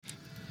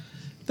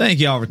Thank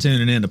you all for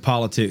tuning in to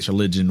Politics,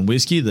 Religion, and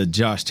Whiskey, the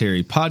Josh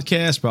Terry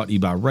podcast brought to you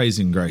by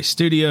Raising Grace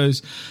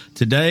Studios.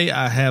 Today,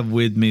 I have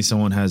with me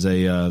someone who has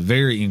a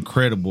very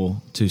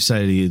incredible, to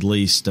say the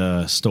least,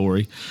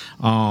 story.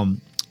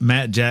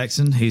 Matt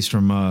Jackson, he's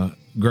from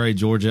Gray,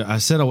 Georgia. I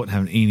said I wouldn't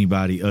have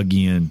anybody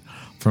again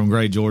from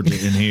Gray, Georgia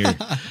in here.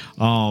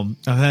 I've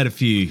had a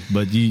few,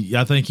 but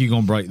I think you're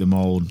gonna break the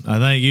mold. I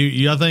think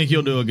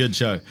you'll do a good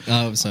show.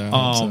 I hope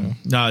so.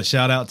 No,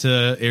 shout out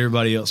to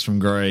everybody else from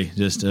Gray.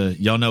 Just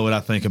y'all know what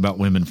I think about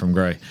women from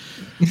Gray.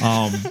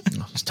 I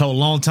was told a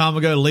long time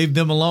ago to leave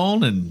them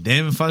alone, and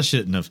damn if I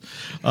shouldn't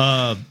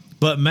have.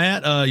 But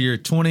Matt, you're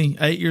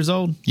 28 years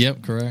old.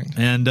 Yep, correct.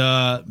 And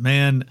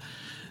man,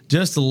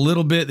 just a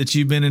little bit that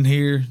you've been in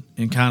here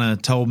and kind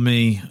of told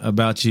me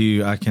about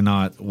you. I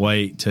cannot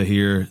wait to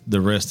hear the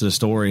rest of the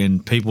story.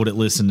 And people that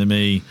listen to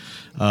me,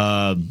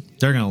 they're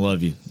going to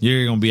love you.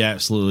 You're going to be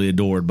absolutely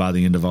adored by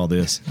the end of all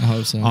this. I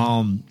hope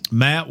so.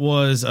 Matt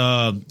was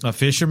a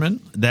fisherman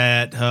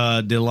that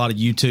did a lot of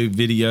YouTube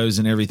videos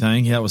and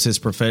everything. That was his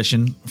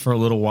profession for a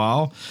little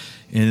while.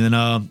 And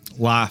then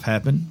life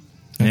happened.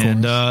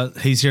 And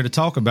he's here to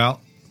talk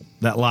about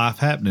that life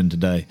happening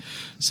today.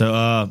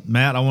 So,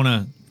 Matt, I want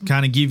to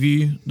kind of give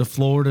you the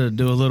floor to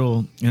do a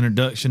little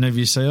introduction of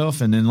yourself,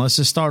 and then let's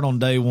just start on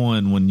day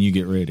one when you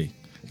get ready.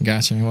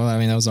 Gotcha. Well, I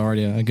mean, that was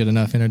already a good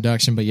enough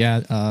introduction, but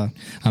yeah,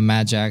 I'm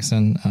Matt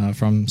Jackson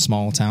from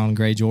small town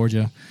Gray,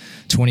 Georgia,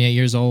 28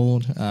 years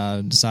old.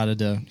 Decided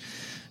to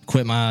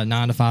quit my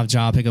 9-to-5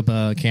 job, pick up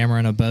a camera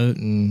and a boat,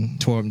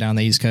 and tore up down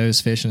the East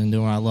Coast fishing and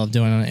doing what I love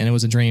doing, and it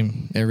was a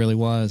dream. It really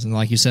was. And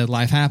like you said,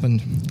 life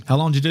happened. How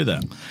long did you do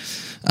that?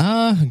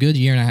 A good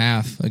year and a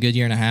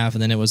half.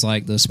 And then it was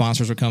like the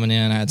sponsors were coming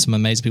in. I had some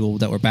amazing people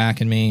that were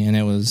backing me. And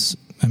it was,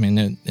 I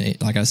mean,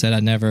 like I said,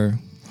 I never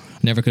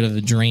could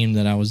have dreamed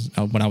that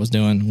what I was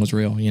doing was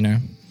real, you know?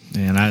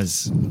 And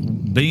as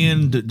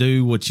being to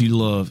do what you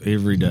love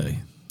every day.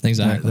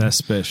 Exactly. That's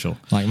special.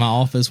 Like my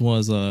office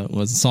was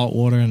salt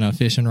water and a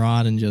fishing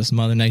rod and just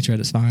Mother Nature at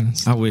its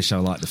finest. I wish I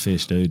liked to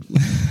fish, dude.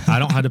 I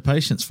don't have the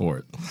patience for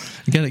it.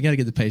 You gotta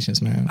get the patience,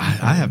 man.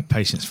 I have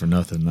patience for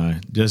nothing, though,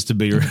 just to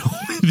be real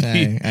with you.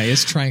 Hey,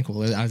 it's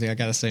tranquil. I think I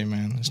gotta say,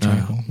 man, it's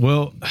tranquil.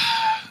 Well,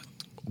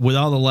 with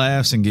all the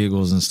laughs and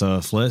giggles and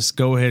stuff, let's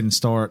go ahead and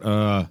start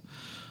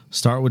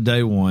with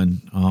day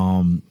one.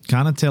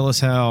 Kind of tell us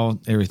how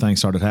everything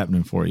started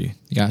happening for you.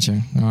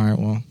 Gotcha. All right.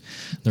 Well,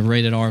 the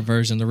rated R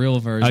version, the real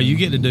version. Oh, you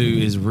get to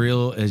do as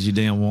real as you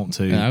damn want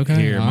to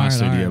here in my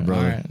studio,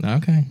 brother. All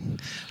right. Okay.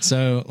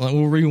 So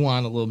we'll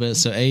rewind a little bit.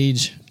 So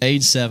age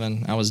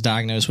 7, I was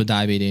diagnosed with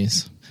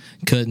diabetes.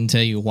 Couldn't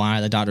tell you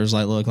why. The doctor's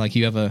like, look, like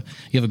you have a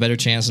better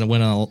chance to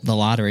win the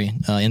lottery.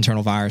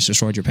 Internal virus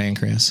destroyed your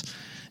pancreas.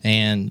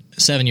 And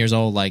 7 years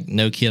old, like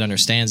no kid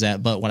understands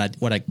that. But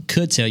what I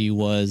could tell you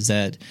was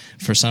that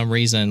for some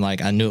reason,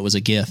 like I knew it was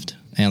a gift,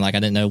 and like I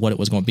didn't know what it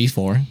was going to be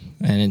for.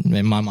 And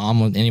my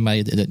mom,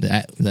 anybody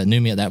that knew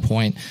me at that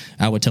point,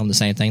 I would tell them the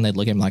same thing. They'd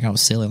look at me like I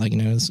was silly, like,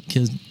 you know,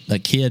 a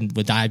kid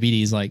with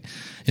diabetes, like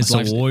it's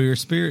a warrior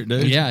spirit,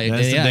 dude. Yeah,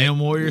 that's the damn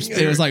warrior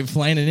spirit. It was like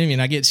playing it in me,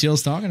 and I get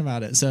chills talking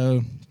about it.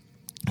 So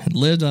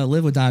lived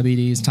with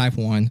diabetes, type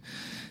 1,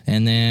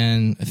 and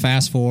then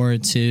fast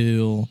forward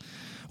to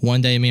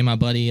one day, me and my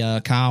buddy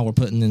Kyle were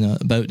putting in a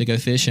boat to go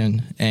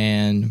fishing,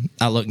 and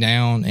I look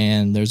down,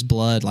 and there's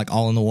blood like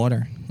all in the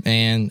water.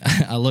 And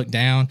I look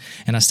down,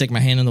 and I stick my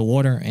hand in the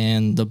water,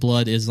 and the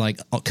blood is like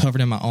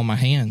covered on my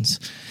hands.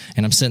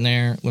 And I'm sitting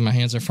there with my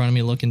hands in front of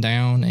me, looking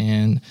down,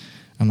 and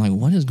I'm like,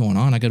 "What is going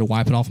on?" I go to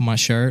wipe it off of my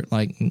shirt,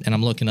 like, and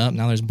I'm looking up.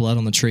 Now there's blood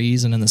on the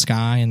trees and in the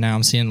sky, and now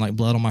I'm seeing like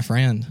blood on my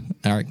friend,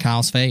 or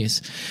Kyle's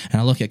face.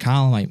 And I look at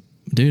Kyle, I'm like,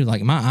 "Dude,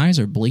 like my eyes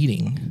are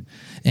bleeding."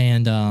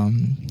 And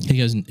he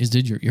goes,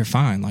 "Dude, you're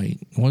fine. Like,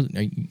 what?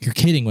 You're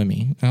kidding with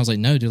me?" And I was like,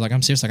 "No, dude. Like,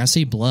 I'm serious. Like, I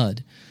see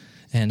blood."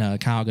 And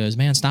Kyle goes,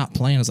 "Man, stop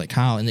playing." I was like,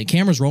 "Kyle," and the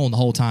camera's rolling the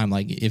whole time.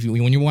 Like,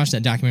 when you're watching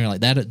that documentary,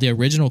 like that, the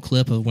original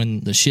clip of when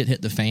the shit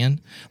hit the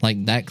fan,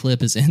 like that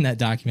clip is in that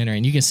documentary,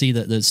 and you can see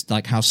that this,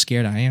 like, how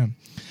scared I am.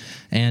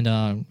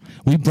 And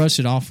we brushed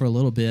it off for a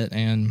little bit,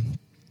 and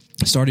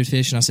started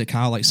fishing. I said,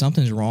 "Kyle, like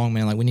something's wrong,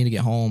 man. Like we need to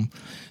get home."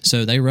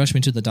 So they rushed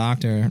me to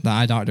the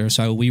eye doctor.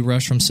 So we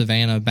rushed from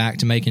Savannah back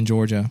to Macon,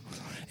 Georgia,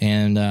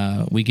 and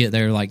we get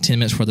there like 10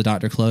 minutes before the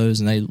doctor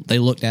closed. And they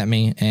looked at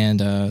me, and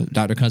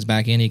doctor comes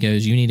back in. He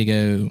goes, "You need to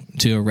go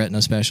to a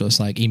retina specialist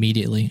like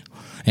immediately."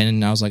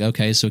 And I was like,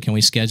 "Okay, so can we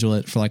schedule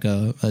it for like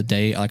a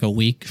day, like a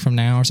week from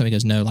now or something?" He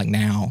goes, "No, like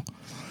now."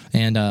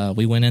 And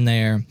we went in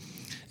there.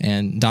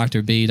 And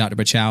Dr.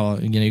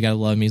 Bachawa, you know, you got to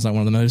love him. He's like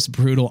one of the most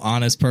brutal,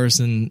 honest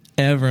person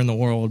ever in the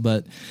world,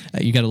 but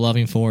you got to love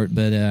him for it.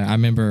 But I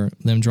remember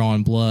them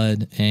drawing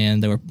blood,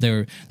 and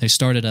they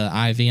started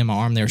an IV in my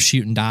arm. They were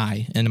shooting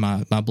dye into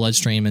my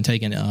bloodstream and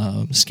taking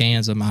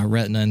scans of my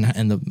retina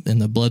and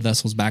the blood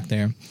vessels back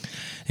there.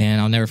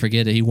 And I'll never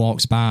forget it. He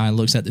walks by and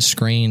looks at the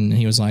screen, and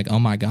he was like, "Oh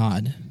my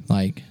God,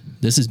 like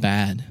this is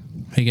bad."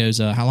 He goes,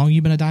 "How long have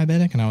you been a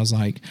diabetic?" And I was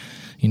like,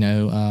 you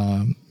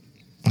know,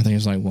 I think it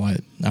was like,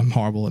 what? I'm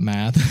horrible at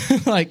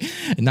math. Like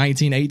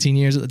 19, 18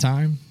 years at the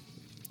time.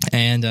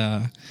 And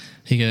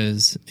He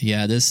goes,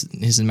 yeah, he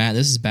said, Matt,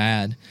 this is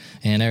bad.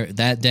 And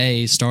that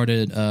day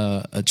started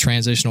a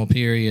transitional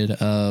period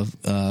of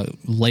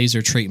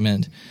laser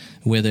treatment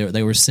where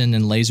they were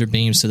sending laser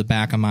beams to the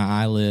back of my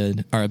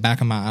eyelid or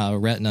back of my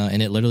retina,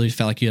 and it literally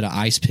felt like you had an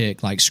ice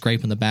pick like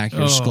scraping the back of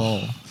your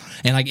skull.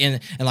 And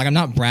like I'm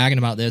not bragging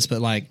about this,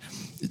 but like,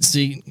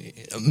 see,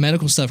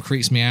 medical stuff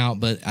creeps me out,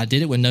 but I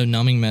did it with no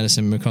numbing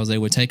medicine because they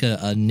would take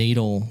a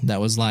needle that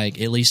was like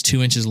at least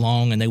 2 inches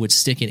long and they would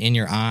stick it in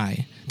your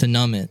eye to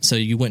numb it so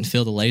you wouldn't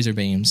feel the laser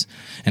beams.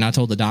 And I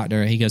told the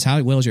doctor, he goes,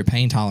 how well is your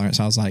pain tolerance?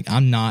 I was like,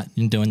 I'm not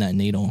doing that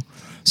needle.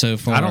 So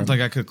I don't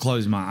think I could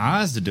close my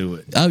eyes to do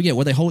it. Oh yeah,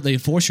 well they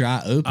force your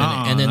eye open,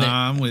 and then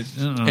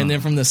and then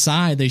from the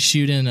side they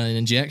shoot in an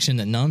injection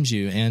that numbs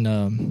you.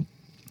 And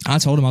I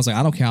told him, I was like,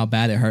 I don't care how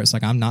bad it hurts.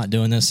 Like, I'm not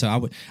doing this.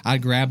 So I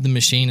grabbed the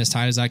machine as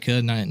tight as I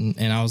could,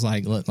 and I was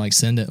like,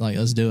 send it. Like,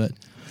 let's do it.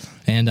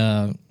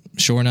 And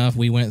sure enough,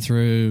 we went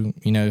through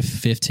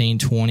 15,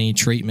 20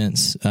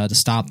 treatments to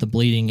stop the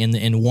bleeding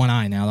in one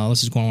eye. Now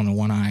this is going on in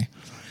one eye,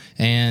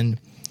 and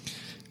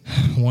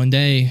one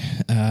day,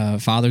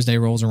 Father's Day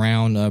rolls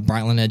around.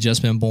 Brightland had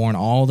just been born.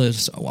 All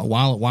this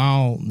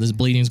while this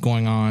bleeding's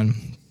going on,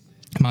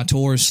 my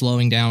tour is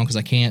slowing down because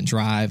I can't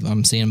drive.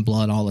 I'm seeing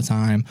blood all the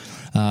time.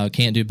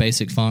 Can't do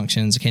basic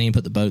functions. Can't even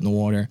put the boat in the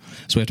water.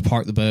 So we have to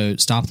park the boat,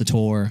 stop the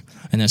tour,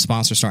 and then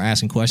sponsors start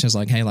asking questions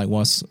like, "Hey, like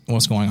what's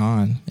going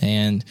on?"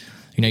 And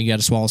you got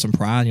to swallow some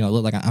pride.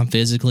 Look, like I'm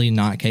physically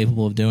not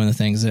capable of doing the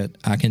things that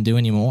I can do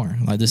anymore.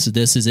 Like this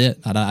is it,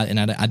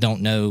 I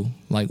don't know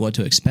like what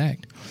to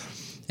expect.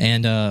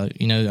 And,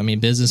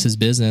 business is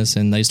business,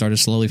 and they started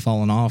slowly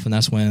falling off, and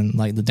that's when,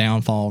 like, the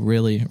downfall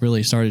really,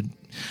 really started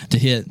to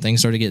hit. Things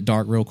started to get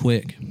dark real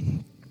quick.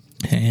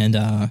 And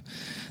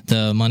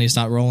the money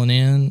stopped rolling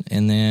in,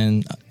 and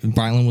then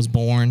Brightland was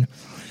born,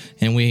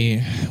 and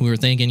we were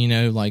thinking,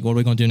 like, what are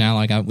we going to do now?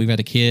 Like, we've had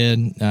a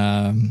kid,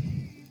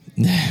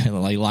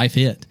 like, life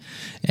hit.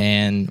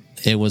 And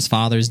it was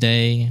Father's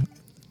Day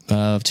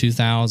of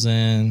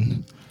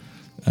 2000...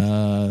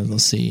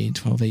 let's see,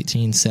 12,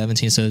 18,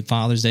 17. So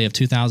Father's Day of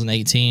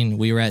 2018,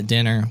 we were at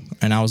dinner,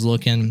 and I was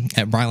looking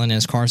at Brightland in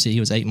his car seat. He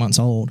was 8 months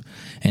old,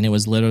 and it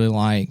was literally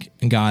like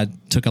God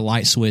took a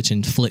light switch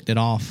and flicked it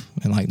off,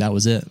 and like that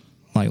was it,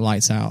 like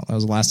lights out. That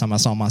was the last time I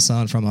saw my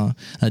son from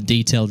a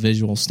detailed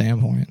visual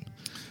standpoint.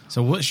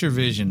 So what's your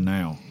vision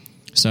now?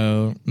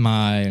 So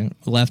my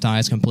left eye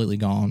is completely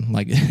gone.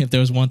 Like if there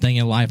was one thing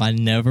in life I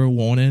never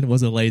wanted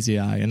was a lazy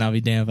eye, and I'll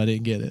be damned if I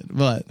didn't get it.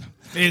 But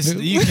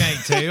you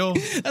can't tell.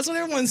 That's what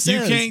everyone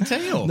says. You can't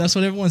tell. That's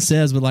what everyone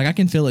says. But like I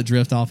can feel it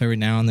drift off every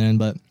now and then.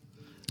 But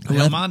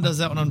mine does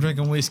that when I'm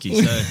drinking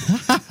whiskey.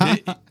 So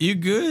you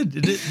good?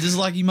 Just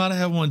like you might have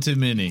had one too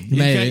many.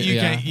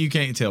 You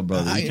can't tell,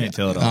 brother. You can't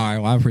tell at all. All right.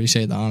 Well, I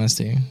appreciate the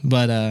honesty.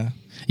 But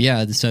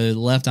yeah, so the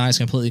left eye is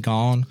completely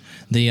gone.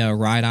 The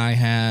right eye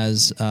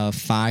has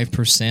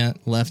 5%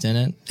 left in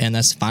it, and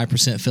that's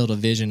 5% field of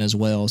vision as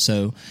well.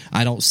 So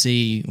I don't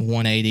see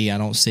 180. I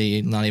don't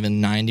see not even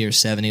 90 or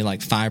 70,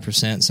 like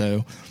 5%.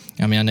 So,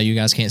 I mean, I know you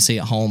guys can't see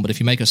at home, but if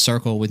you make a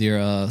circle with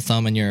your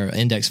thumb and your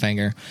index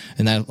finger,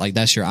 and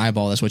that's your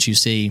eyeball, that's what you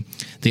see.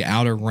 The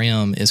outer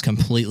rim is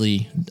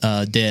completely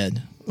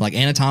dead. Like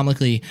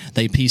anatomically,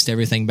 they pieced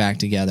everything back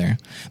together.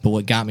 But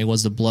what got me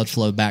was the blood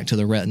flow back to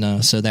the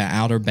retina. So that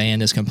outer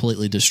band is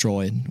completely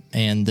destroyed,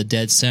 and the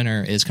dead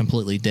center is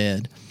completely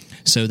dead.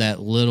 So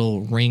that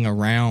little ring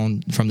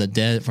around from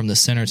the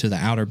center to the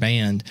outer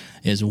band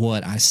is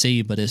what I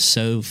see, but it's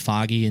so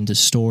foggy and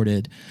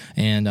distorted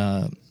and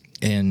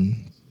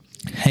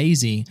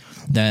hazy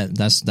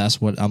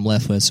that's what I'm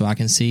left with. So I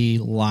can see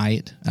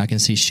light, I can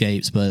see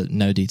shapes, but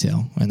no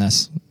detail, and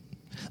that's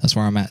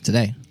where I'm at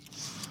today.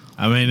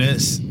 I mean,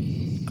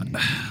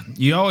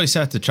 you always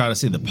have to try to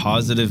see the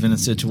positive in a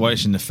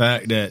situation. The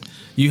fact that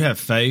you have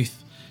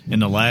faith, and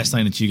the last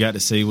thing that you got to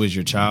see was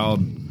your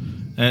child,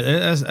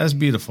 that's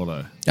beautiful,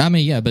 though. I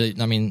mean, yeah, but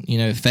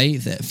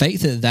faith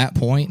at that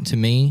point to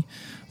me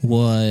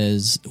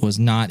was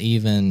not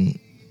even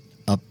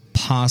a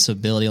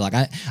possibility. Like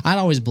I'd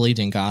always believed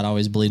in God, I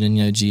always believed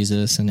in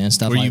Jesus and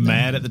stuff. Were like you that.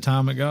 mad at the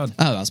time at God?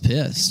 Oh, I was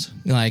pissed.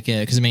 Like,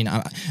 because I mean,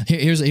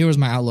 here was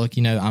my outlook.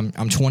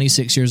 I'm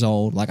 26 years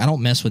old. Like, I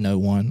don't mess with no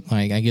one.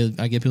 Like, I give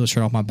people a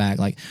shirt off my back.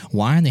 Like,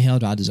 why in the hell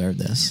do I deserve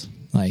this?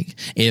 Like,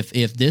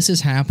 if this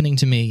is happening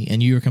to me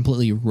and you are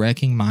completely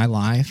wrecking my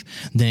life,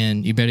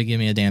 then you better give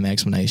me a damn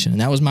explanation.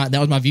 And that was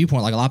my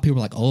viewpoint. Like, a lot of people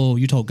were like, "Oh,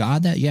 you told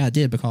God that?" Yeah, I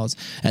did, because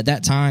at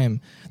that time,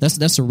 that's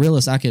the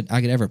realest I could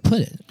ever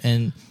put it.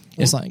 And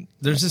it's like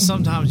there's just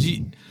sometimes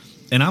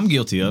and I'm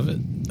guilty of it.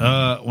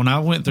 When I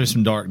went through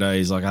some dark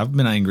days, like I've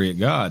been angry at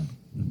God,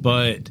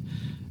 but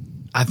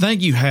I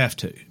think you have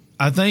to.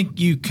 I think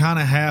you kind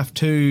of have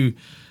to.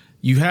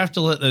 You have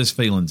to let those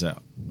feelings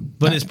out,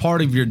 but it's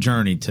part of your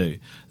journey too.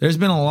 There's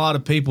been a lot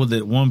of people that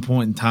at one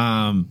point in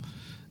time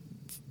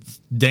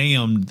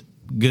damned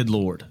good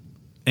Lord,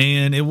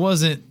 and it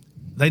wasn't.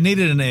 They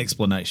needed an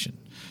explanation.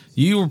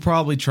 You were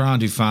probably trying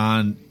to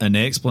find an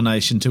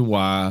explanation to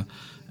why,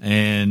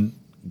 and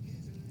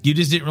you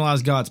just didn't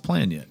realize God's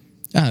plan yet.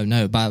 Oh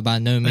no, by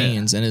no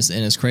means, and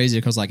it's crazy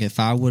because like if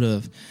I would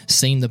have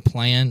seen the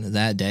plan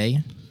that day,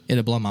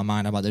 it'd blow my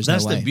mind about. That's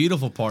no way. The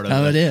beautiful part of it.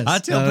 Oh, it is. I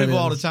tell people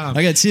all the time.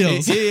 I got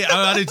chills. Yeah,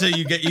 I do too.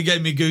 You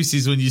gave me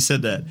goosies when you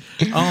said that.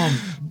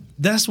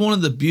 That's one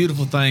of the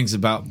beautiful things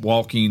about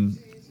walking,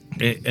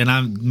 and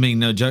I mean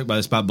no joke by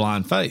this, by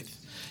blind faith,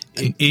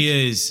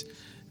 is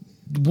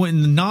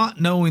when not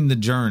knowing the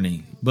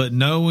journey, but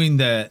knowing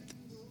that,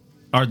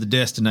 or the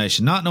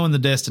destination, not knowing the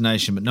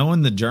destination, but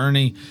knowing the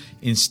journey,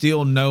 and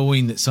still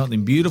knowing that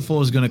something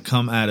beautiful is going to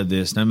come out of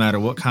this, no matter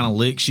what kind of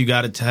licks you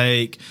got to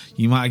take.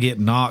 You might get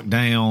knocked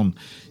down.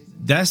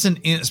 That's an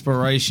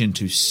inspiration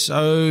to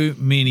so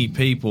many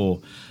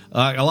people.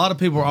 A lot of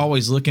people are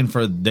always looking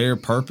for their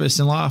purpose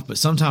in life, but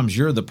sometimes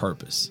you're the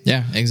purpose.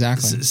 Yeah,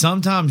 exactly.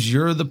 Sometimes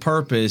you're the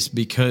purpose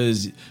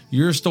because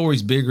your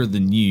story's bigger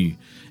than you.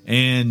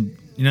 And,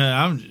 you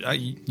know,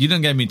 you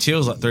done gave me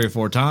chills like 3 or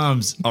 4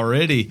 times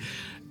already.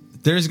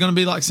 There's going to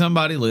be like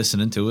somebody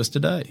listening to us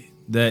today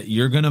that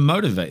you're going to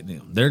motivate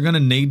them. They're going to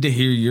need to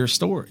hear your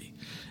story.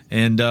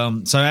 And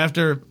so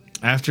after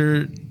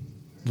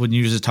when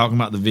you were just talking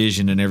about the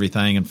vision and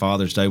everything and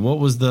Father's Day, what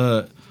was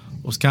kind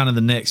of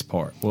the next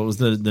part? What was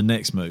the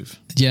next move?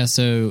 Yeah,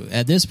 so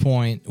at this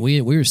point,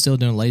 we were still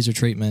doing laser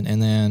treatment,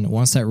 and then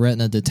once that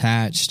retina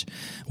detached,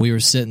 we were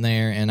sitting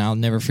there, and I'll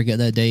never forget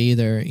that day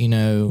either. You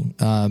know,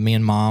 me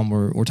and Mom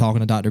were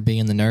talking to Dr. B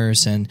and the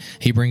nurse, and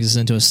he brings us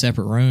into a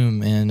separate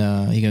room,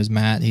 and he goes,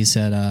 Matt, he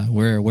said,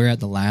 we're at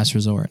the last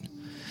resort.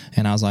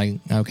 And I was like,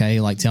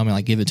 okay, like tell me,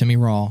 like give it to me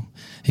raw.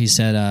 He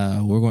said,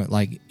 we're going,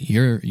 like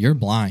you're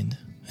blind.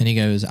 And he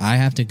goes, I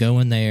have to go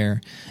in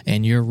there,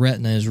 and your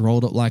retina is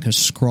rolled up like a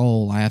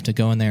scroll. I have to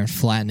go in there and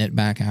flatten it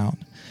back out.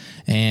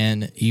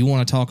 And you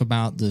want to talk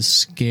about the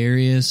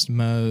scariest,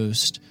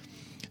 most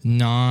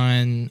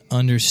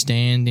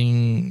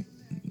non-understanding,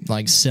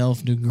 like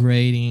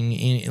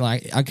self-degrading,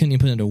 like I couldn't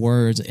even put it into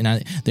words.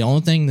 And the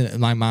only thing that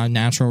my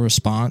natural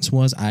response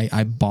was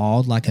I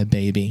bawled like a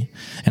baby.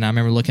 And I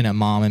remember looking at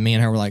Mom, and me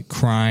and her were like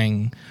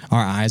crying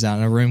our eyes out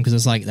in a room, because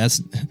it's like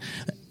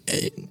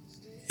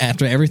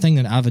after everything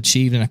that I've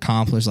achieved and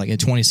accomplished, like at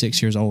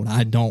 26 years old,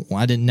 I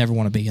didn't never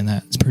want to be in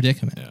that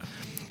predicament. Yeah.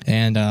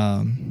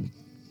 And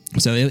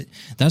so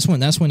that's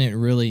when it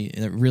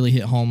really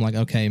hit home. Like,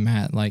 okay,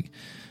 Matt, like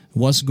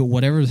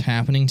whatever's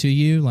happening to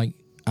you, like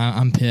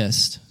I'm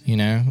pissed. You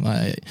know,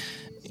 like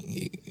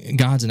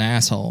God's an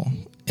asshole,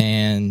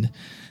 and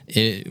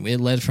it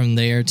led from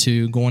there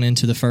to going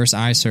into the first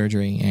eye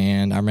surgery.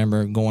 And I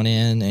remember going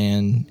in,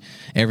 and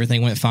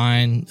everything went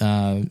fine.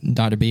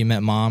 Dr. B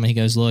met Mom, and he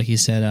goes, look, he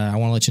said, I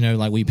want to let you know,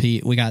 like we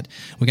got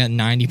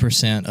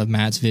 90% of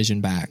Matt's vision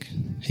back.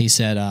 He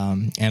said,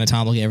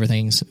 anatomically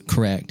everything's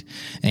correct.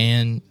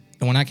 And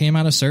when I came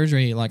out of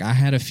surgery, like I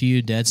had a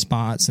few dead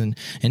spots, and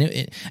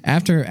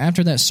after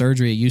that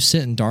surgery, you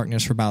sit in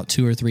darkness for about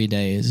 2 or 3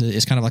 days.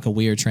 It's kind of like a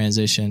weird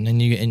transition, and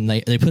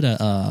they put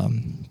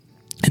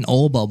an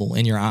oil bubble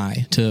in your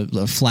eye to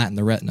flatten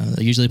the retina.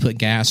 They usually put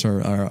gas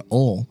or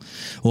oil.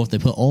 Well, if they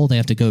put oil, they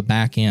have to go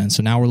back in.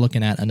 So now we're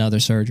looking at another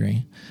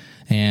surgery.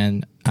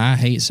 And I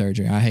hate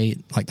surgery. I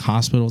hate like the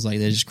hospitals. Like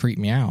they just creep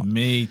me out.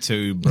 Me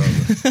too, brother.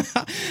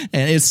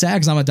 And it's sad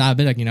because I'm a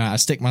diabetic. You know, I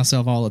stick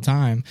myself all the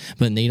time,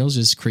 but needles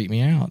just creep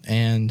me out.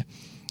 And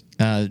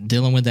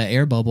dealing with that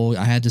air bubble,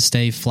 I had to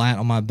stay flat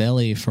on my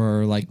belly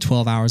for like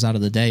 12 hours out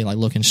of the day, like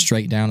looking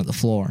straight down at the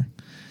floor.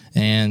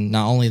 And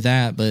not only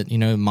that, but, you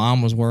know,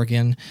 Mom was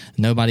working,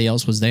 nobody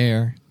else was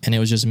there, and it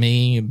was just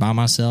me by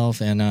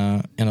myself in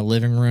a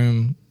living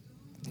room,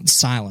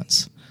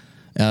 silence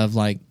of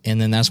like, and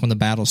then that's when the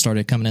battle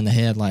started coming in the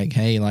head, like,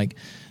 hey, like,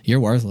 you're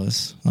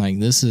worthless. Like,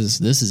 this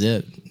is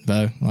it,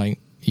 Bo. Like,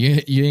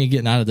 you ain't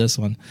getting out of this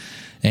one.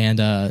 And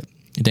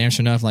damn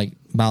sure enough, like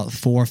about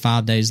 4 or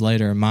 5 days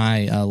later,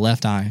 my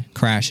left eye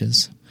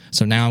crashes.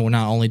 So now we're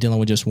not only dealing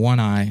with just one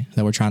eye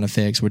that we're trying to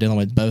fix, we're dealing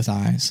with both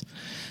eyes.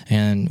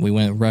 And we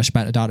rushed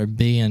back to Dr.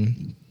 B,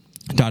 and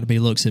Dr. B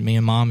looks at me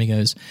and Mom. He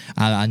goes,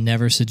 I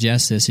never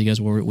suggest this. He goes,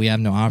 we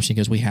have no option. He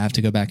goes, we have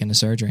to go back into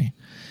surgery.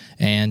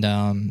 And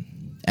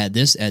at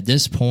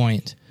this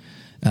point,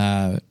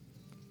 did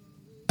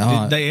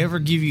they ever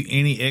give you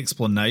any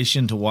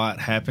explanation to why it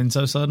happened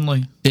so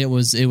suddenly? It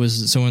was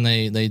so when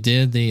they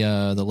did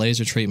the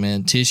laser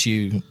treatment,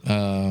 tissue,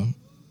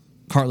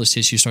 cartilage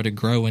tissue started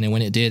growing, and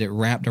when it did, it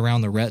wrapped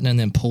around the retina and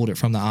then pulled it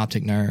from the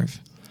optic nerve.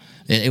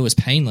 It was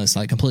painless,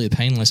 like completely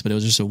painless, but it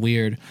was just a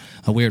weird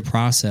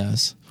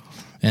process.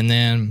 And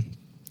then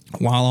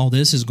while all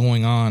this is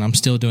going on, I'm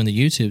still doing the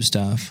YouTube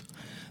stuff.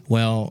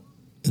 Well,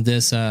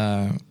 this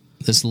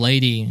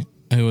lady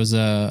who was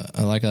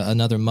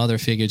another mother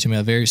figure to me,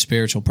 a very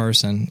spiritual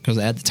person, because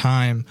at the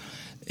time,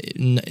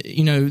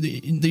 you know,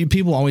 the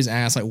people always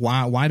ask, like,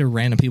 why do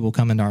random people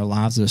come into our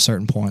lives at a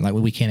certain point, like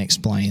we can't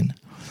explain.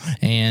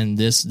 And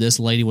this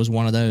lady was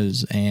one of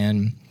those,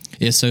 and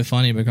it's so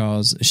funny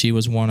because she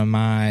was one of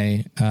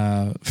my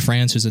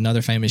friends who's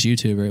another famous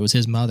YouTuber. It was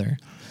his mother.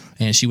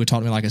 And she would talk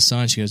to me like a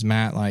son. She goes,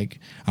 Matt, like,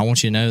 I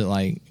want you to know that,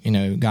 like, you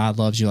know, God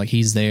loves you. Like,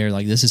 he's there.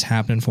 Like, this is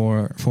happening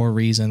for a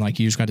reason. Like,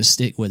 you just got to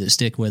stick with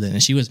it.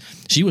 And she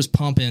was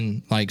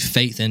pumping, like,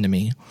 faith into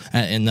me.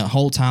 And the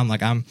whole time,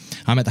 like, I'm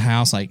at the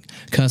house, like,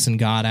 cussing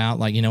God out.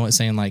 Like, you know what,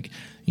 saying, like,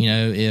 you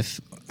know, if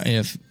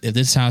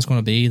this is how it's going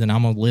to be, then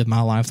I'm going to live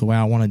my life the way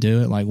I want to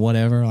do it. Like,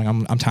 whatever. Like,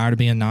 I'm tired of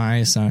being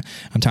nice. I'm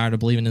tired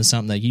of believing in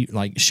something that you,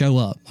 like, show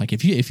up. Like,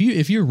 if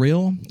you're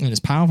real and as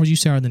powerful as you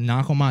say are, then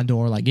knock on my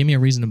door. Like, give me a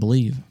reason to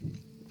believe.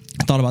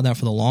 I thought about that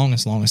for the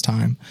longest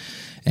time.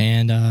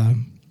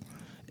 And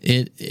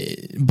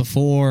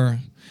before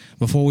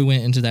we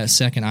went into that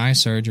second eye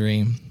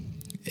surgery,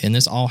 and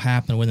this all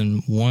happened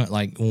within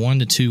 1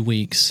 to 2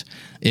 weeks,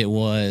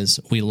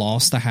 we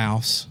lost the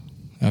house.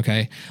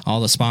 Okay.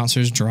 All the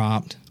sponsors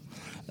dropped.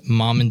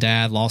 Mom and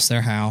Dad lost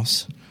their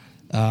house.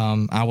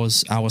 I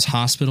was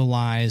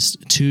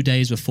hospitalized 2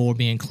 days before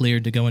being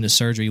cleared to go into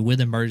surgery with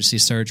emergency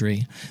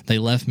surgery. They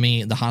left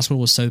me, the hospital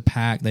was so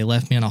packed, they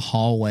left me in a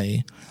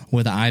hallway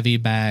with an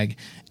IV bag,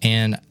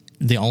 and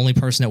the only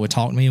person that would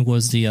talk to me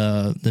was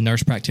the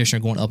nurse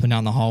practitioner going up and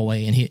down the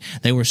hallway. And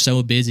they were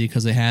so busy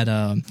because they had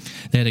a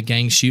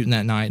gang shooting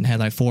that night and had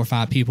like 4 or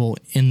 5 people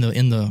in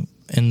the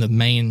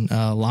main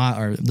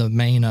lot, or the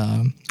main.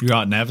 You're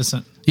out in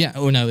Navicent? Yeah.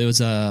 Oh no, it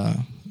was a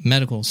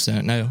medical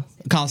center. No,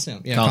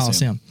 Coliseum. Yeah,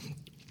 Coliseum.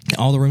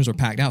 All the rooms were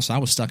packed out, so I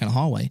was stuck in a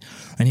hallway.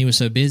 And he was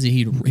so busy,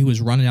 he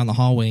was running down the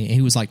hallway, and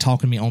he was like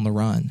talking to me on the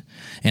run.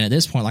 And at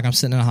this point, like, I'm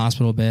sitting in a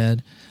hospital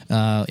bed,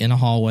 in a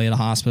hallway at a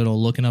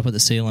hospital, looking up at the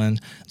ceiling.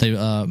 They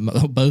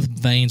both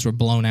veins were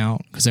blown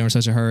out because they were in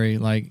such a hurry.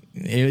 Like,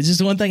 it was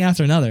just one thing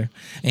after another.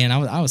 And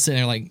I was sitting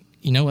there like,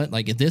 you know what?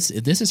 Like, if this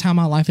is how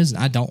my life is,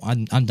 I'm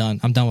done. I'm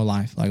done with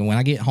life. Like, when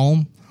I get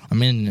home,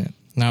 I'm in it.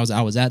 And I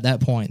was at that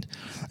point.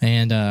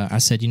 And I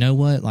said, you know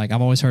what? Like,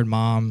 I've always heard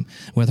Mom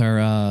with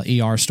her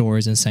ER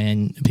stories and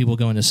saying people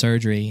go into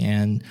surgery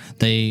and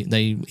they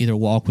either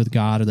walk with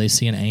God or they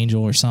see an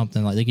angel or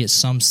something. Like, they get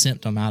some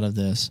symptom out of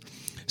this.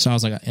 So I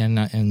was like,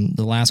 and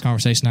the last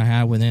conversation I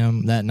had with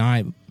him that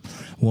night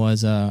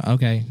was,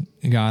 okay,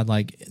 God,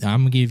 like,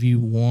 I'm going to give you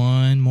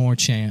one more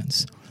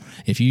chance.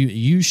 If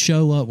you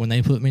show up when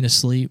they put me to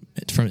sleep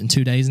in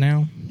 2 days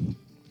now,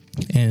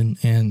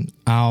 and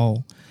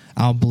I'll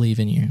believe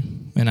in you,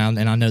 and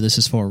I know this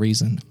is for a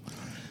reason.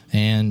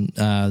 And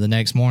the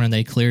next morning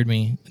they cleared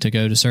me to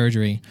go to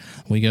surgery.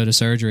 We go to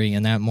surgery,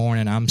 and that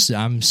morning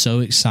I'm so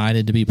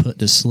excited to be put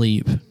to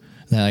sleep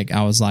that, like,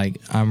 I was like,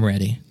 I'm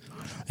ready.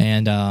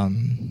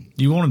 And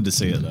you wanted to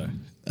see it though.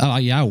 Oh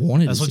yeah, I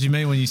wanted. That's what you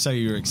mean when you say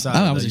you're excited.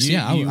 Oh, I was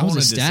I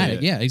was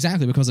ecstatic. Yeah,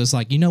 exactly, because it's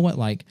like, you know what,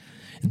 like.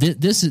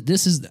 This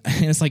is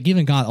and it's like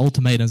giving God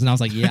ultimatums, and I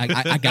was like, yeah,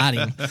 I got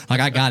him.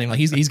 Like, I got him. Like,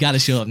 he's got to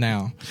show up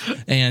now.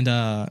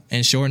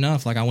 And sure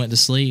enough, like, I went to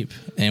sleep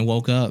and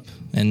woke up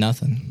and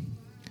nothing.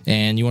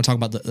 And you want to talk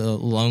about the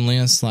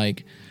loneliness?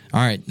 Like, all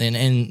right,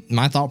 and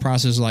my thought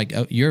process was like,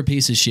 oh, you're a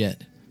piece of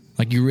shit.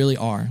 Like, you really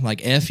are.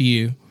 Like, F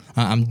you.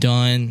 I'm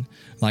done.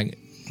 Like,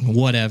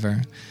 whatever.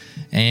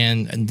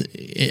 And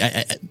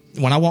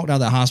when I walked out of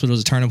that hospital, it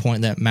was a turning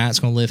point that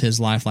Matt's going to live his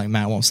life like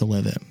Matt wants to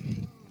live it.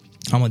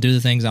 I'm going to do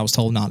the things I was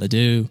told not to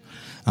do.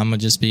 I'm going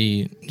to just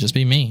be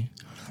me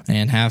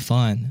and have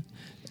fun.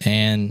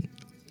 And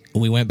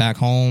we went back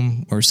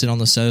home. We were sitting on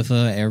the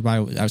sofa.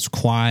 Everybody, I was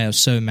quiet. I was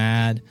so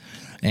mad.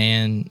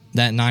 And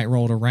that night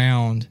rolled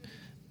around,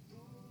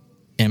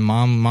 and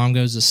mom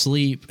goes to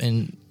sleep.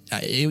 And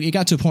it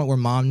got to a point where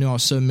Mom knew I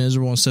was so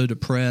miserable and so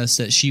depressed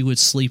that she would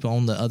sleep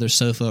on the other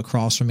sofa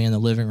across from me in the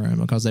living room,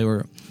 because they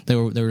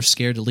were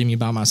scared to leave me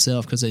by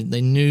myself, because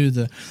they knew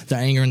the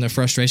anger and the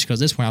frustration,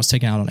 because at this point I was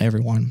taking out on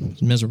everyone. I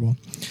was miserable.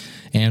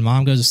 And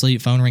Mom goes to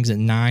sleep. Phone rings at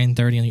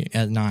 9:30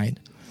 at night.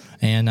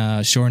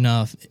 And sure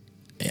enough,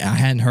 I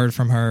hadn't heard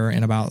from her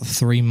in about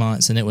 3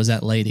 months, and it was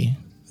that lady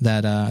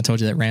that I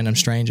told you, that random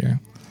stranger.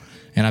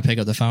 And I pick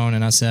up the phone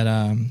and I said,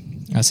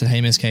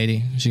 hey, Miss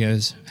Katie. She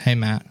goes, hey,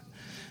 Matt.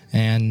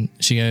 And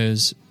she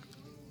goes,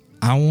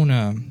 I want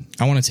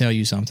to tell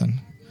you something.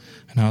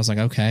 And I was like,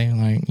 okay,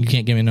 like, you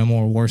can't give me no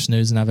more worse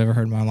news than I've ever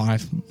heard in my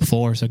life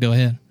before, so go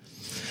ahead.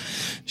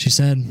 She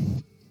said,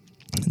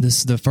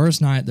 the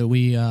first night that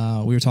we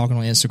were talking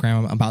on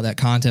Instagram about that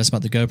contest,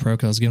 about the GoPro,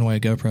 because I was giving away a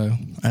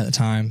GoPro at the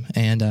time.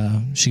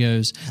 And she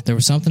goes, there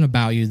was something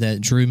about you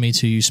that drew me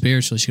to you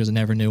spiritually. She goes, I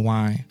never knew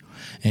why.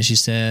 And she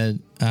said,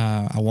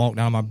 I walked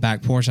down my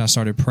back porch and I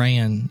started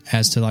praying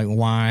as to, like,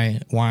 why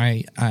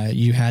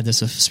you had this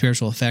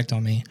spiritual effect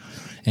on me.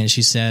 And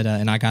she said,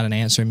 and I got an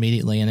answer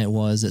immediately, and it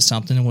was that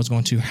something was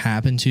going to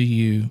happen to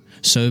you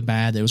so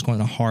bad that it was going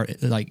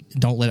to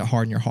don't let it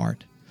harden your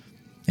heart.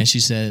 And she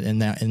said,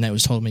 and that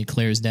was told me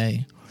clear as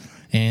day.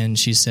 And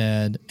she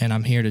said, and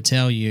I'm here to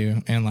tell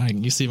you, and, like,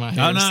 you see my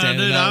hair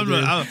standing up.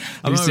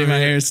 You see my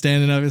hair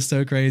standing up. It's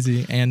so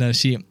crazy. And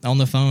she, on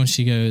the phone,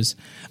 she goes,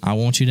 I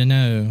want you to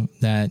know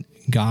that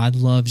God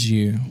loves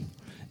you,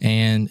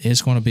 and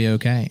it's going to be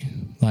okay.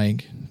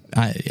 Like,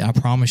 I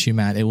promise you,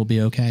 Matt, it will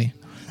be okay.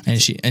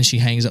 And she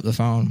hangs up the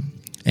phone.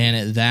 And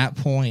at that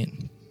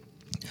point,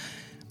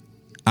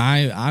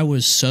 I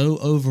was so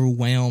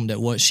overwhelmed at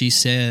what she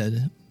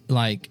said,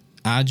 like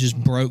I just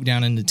broke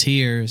down into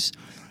tears.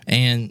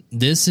 And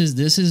this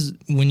is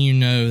when you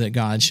know that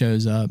God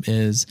shows up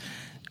is,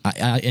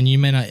 and you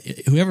may not,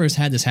 whoever has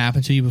had this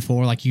happen to you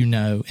before, like, you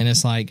know, and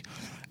it's like,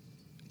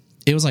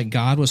 it was like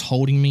God was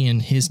holding me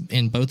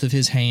in both of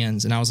his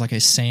hands, and I was like a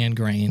sand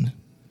grain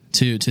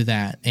to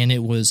that. And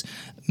it was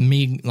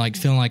me like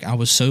feeling like I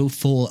was so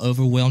full,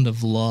 overwhelmed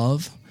of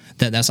love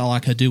that's all I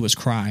could do was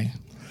cry.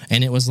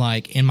 And it was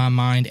like in my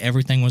mind,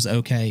 everything was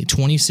okay.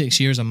 26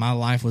 years of my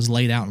life was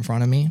laid out in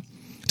front of me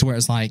to where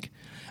it's like,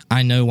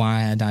 I know why I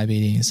had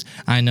diabetes.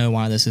 I know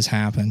why this has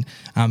happened.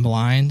 I'm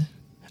blind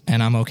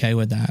and I'm okay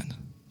with that.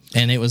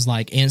 And it was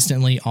like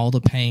instantly all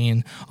the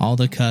pain, all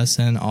the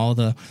cussing, all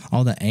the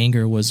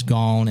anger was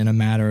gone in a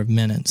matter of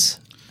minutes.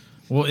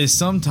 Well, it's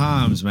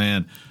sometimes,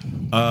 man,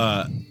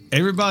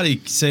 everybody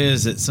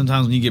says that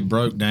sometimes when you get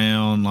broke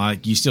down,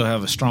 like you still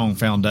have a strong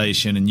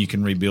foundation and you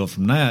can rebuild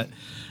from that.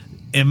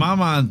 In my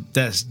mind,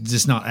 that's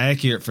just not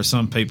accurate for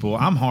some people.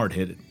 I'm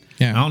hard-headed.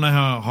 Yeah. I don't know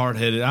how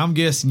hard-headed. I'm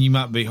guessing you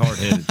might be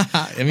hard-headed.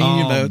 I mean,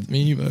 you both.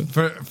 Me and you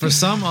both. For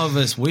some of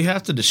us, we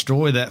have to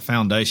destroy that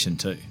foundation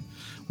too.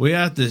 We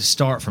have to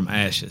start from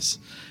ashes.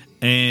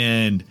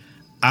 And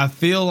I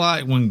feel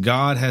like when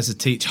God has to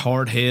teach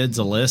hard heads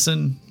a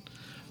lesson,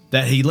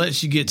 that he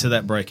lets you get to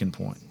that breaking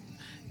point.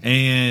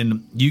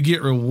 And you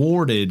get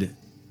rewarded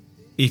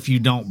if you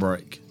don't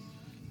break.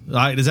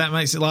 Like, does that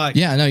make sense? Like,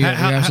 yeah, no, you're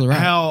absolutely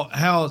right.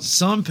 How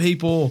some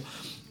people,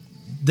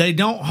 they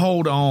don't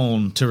hold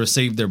on to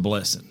receive their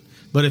blessing.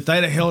 But if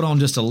they'd have held on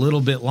just a little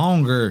bit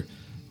longer,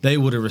 they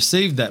would have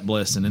received that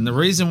blessing. And the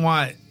reason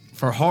why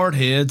for hard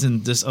heads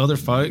and just other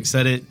folks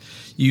that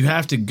you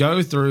have to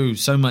go through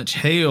so much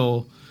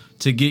hell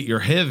to get your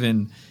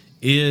heaven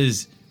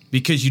is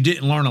because you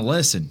didn't learn a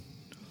lesson.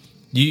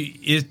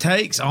 It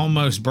takes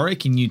almost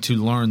breaking you to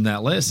learn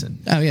that lesson.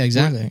 Oh yeah,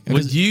 exactly.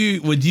 With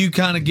you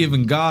kind of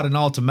giving God an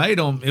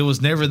ultimatum, it was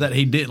never that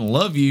he didn't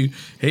love you.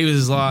 He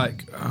was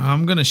like,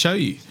 I'm going to show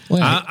you.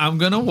 I'm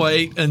going to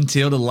wait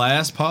until the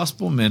last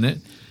possible minute,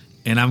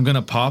 and I'm going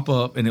to pop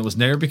up. And it was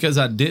never because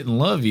I didn't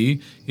love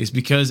you. It's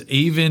because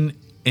even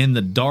in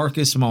the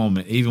darkest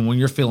moment, even when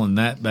you're feeling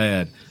that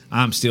bad,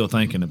 I'm still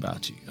thinking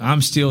about you.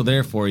 I'm still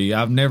there for you.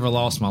 I've never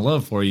lost my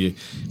love for you,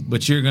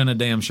 but you're going to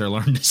damn sure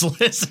learn this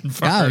lesson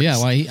first. Oh yeah,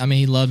 well,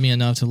 he loved me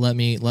enough to let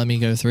me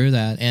go through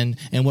that. And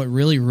what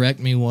really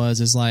wrecked me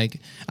is like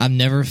I've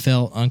never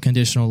felt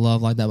unconditional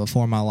love like that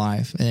before in my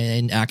life,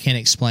 and I can't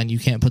explain. You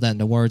can't put that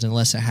into words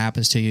unless it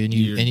happens to you.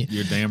 And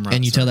you're damn right.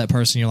 And you tell that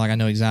person, you're like, I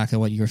know exactly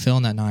what you were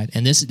feeling that night.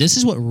 And this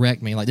is what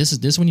wrecked me. Like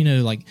this when you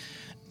know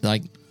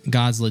like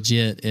God's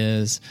legit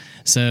is.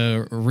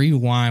 So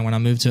rewind, when I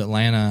moved to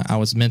Atlanta, I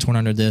was mentoring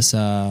under this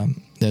guy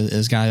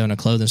who owned a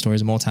clothing store.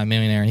 He's a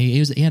multimillionaire, and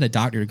he had a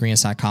doctorate degree in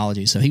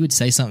psychology. So he would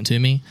say something to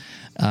me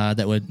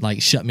that would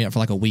like shut me up for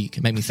like a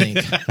week, make me think.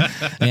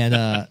 and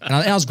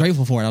I was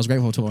grateful for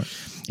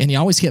it. And he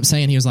always kept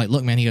saying, he was like,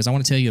 look, man, he goes, I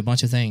want to tell you a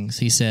bunch of things.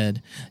 He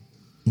said,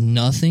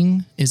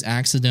 nothing is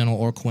accidental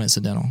or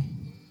coincidental.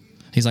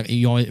 He's like,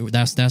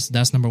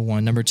 that's number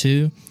one. Number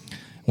two,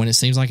 when it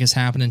seems like it's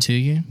happening to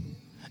you,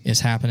 it's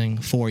happening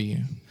for you.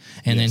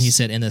 And then he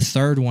said, and the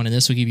third one, and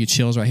this will give you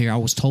chills right here. I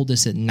was told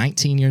this at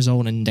 19 years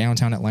old in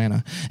downtown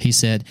Atlanta. He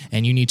said,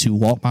 and you need to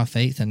walk by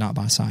faith and not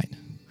by sight.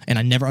 And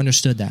I never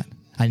understood that.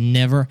 I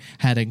never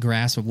had a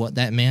grasp of what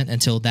that meant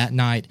until that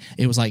night.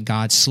 It was like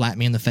God slapped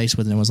me in the face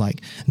with it and was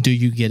like, do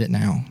you get it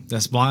now?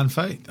 That's blind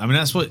faith. I mean,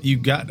 that's what you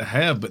got to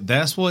have, but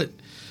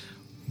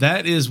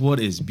that is what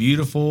is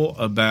beautiful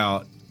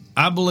about.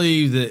 I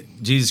believe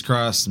that Jesus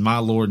Christ is my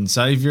Lord and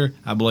Savior.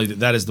 I believe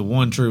that is the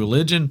one true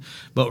religion.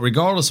 But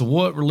regardless of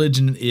what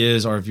religion it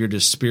is, or if you're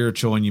just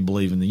spiritual and you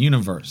believe in the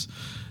universe,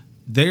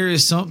 there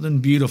is something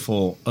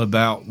beautiful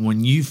about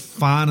when you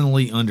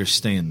finally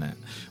understand that.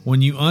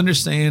 When you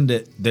understand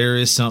that there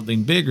is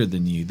something bigger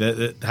than you,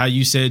 that how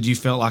you said you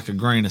felt like a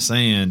grain of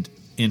sand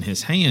in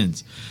his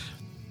hands.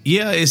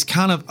 Yeah, it's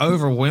kind of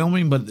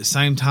overwhelming, but at the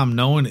same time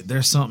knowing that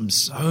there's something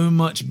so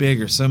much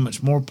bigger, so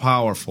much more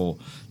powerful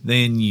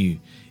than you.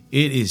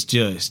 It is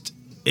just,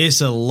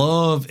 it's a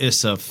love,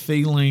 it's a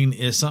feeling,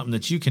 it's something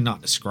that you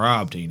cannot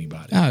describe to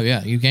anybody. Oh,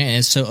 yeah, you can't.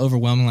 It's so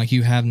overwhelming, like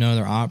you have no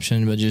other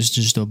option but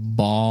just a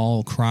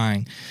bawl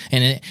crying.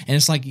 And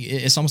it's like,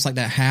 it's almost like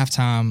that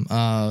halftime,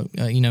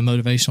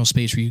 motivational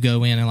speech where you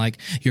go in and like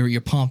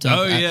you're pumped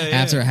up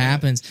after it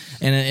happens.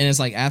 And it's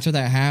like after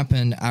that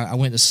happened, I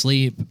went to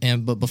sleep,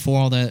 but before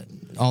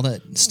all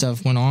that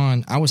stuff went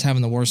on, I was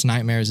having the worst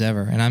nightmares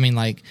ever. And I mean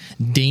like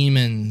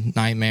demon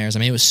nightmares. I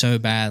mean, it was so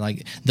bad.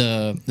 Like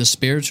the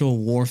spiritual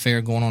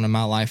warfare going on in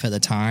my life at the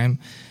time.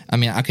 I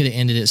mean, I could have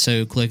ended it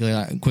so quickly,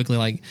 I could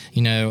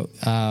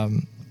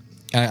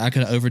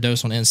have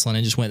overdosed on insulin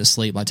and just went to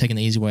sleep, like taking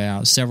the easy way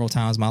out. Several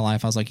times in my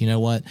life, I was like, you know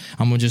what?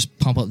 I'm going to just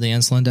pump up the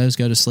insulin dose,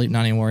 go to sleep,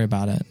 not even worry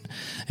about it.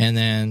 And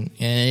then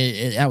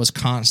that was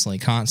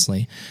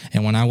constantly.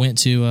 And when I went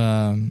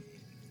to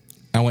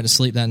I went to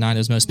sleep that night. It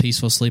was the most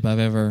peaceful sleep I've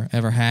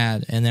ever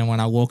had. And then when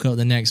I woke up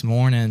the next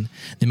morning,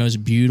 the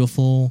most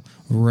beautiful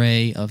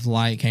ray of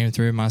light came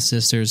through my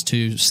sister's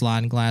 2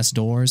 sliding glass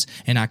doors,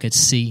 and I could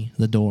see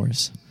the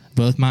doors,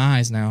 both my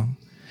eyes now.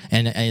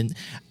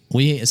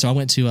 So I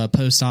went to a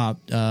post-op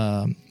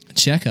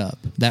checkup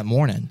that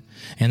morning,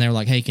 and they were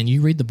like, "Hey, can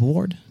you read the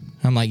board?"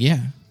 I'm like,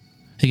 "Yeah."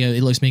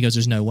 He looks at me, he goes,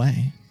 "There's no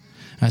way."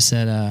 I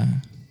said,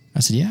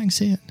 "Yeah, I can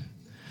see it."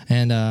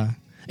 And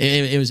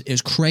it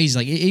was crazy.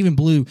 Like, it even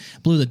blew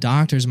the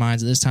doctors'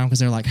 minds at this time, because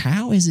they're like,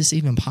 "How is this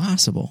even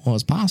possible?" Well,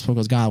 it's possible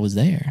because God was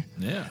there.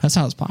 Yeah, that's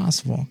how it's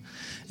possible.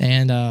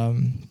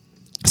 And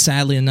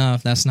sadly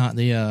enough, that's not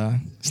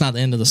it's not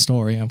the end of the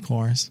story. Of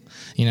course,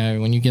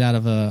 when you get out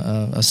of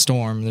a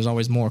storm, there's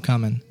always more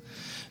coming.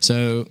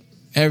 So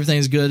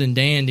everything's good and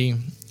dandy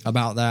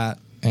about that.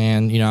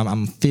 And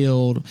I'm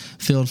filled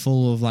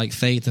full of like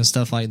faith and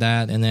stuff like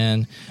that. And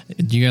then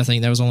you gotta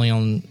think that was only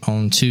on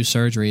 2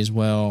 surgeries.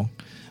 Well,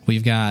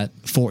 we've got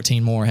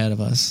 14 more ahead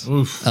of us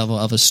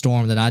of a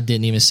storm that I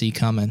didn't even see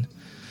coming.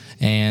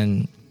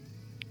 And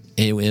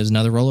it was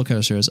another roller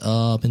coaster. It was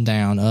up and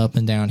down, up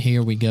and down.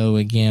 Here we go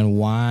again.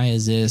 Why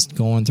is this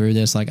going through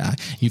this? Like,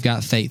 you've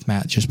got faith,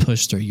 Matt. Just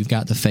push through. You've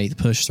got the faith.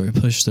 Push through.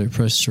 Push through.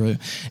 Push through.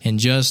 And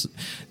just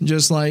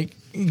like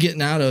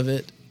getting out of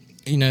it,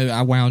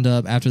 I wound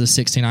up after the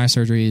 16 eye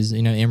surgeries.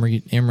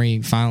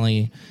 Emory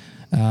finally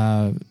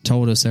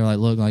told us, they're like,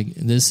 "Look, like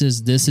this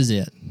is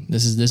it.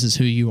 This is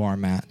who you are,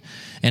 Matt."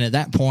 And at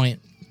that point,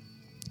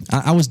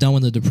 I was done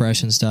with the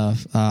depression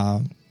stuff.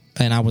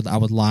 And I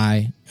would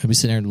lie. I'd be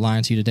sitting there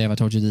lying to you today if I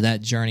told you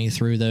that journey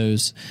through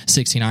those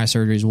 16 eye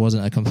surgeries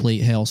wasn't a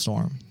complete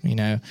hailstorm,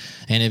 And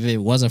if it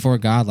wasn't for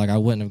God, like, I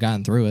wouldn't have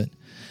gotten through it.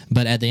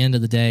 But at the end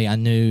of the day, I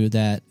knew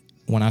that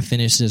when I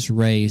finished this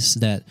race,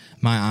 that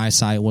my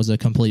eyesight was a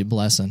complete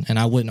blessing. And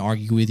I wouldn't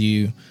argue with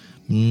you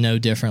no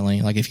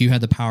differently. Like, if you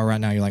had the power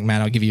right now, you're like,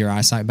 "Matt, I'll give you your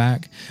eyesight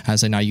back." I'd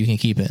say, "No, you can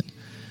keep it."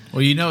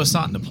 Well, it's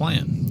not in the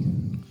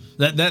plan.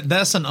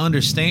 That's an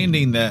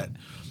understanding that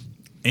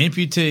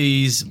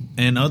amputees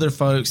and other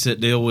folks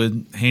that deal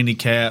with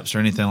handicaps or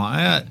anything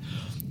like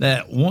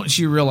that once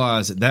you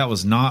realize that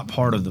was not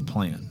part of the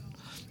plan,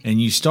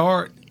 and you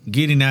start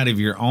getting out of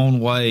your own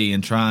way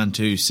and trying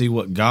to see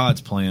what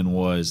God's plan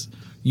was,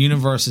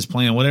 universe's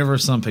plan, whatever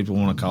some people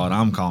want to call it,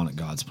 I'm calling it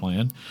God's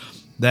plan,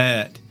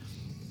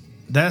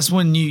 that's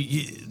when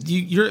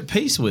you're at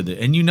peace with it,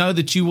 and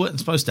that you wasn't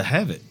supposed to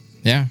have it.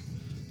 Yeah.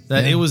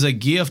 It was a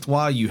gift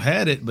while you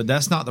had it, but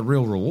that's not the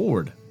real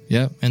reward.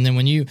 Yep. And then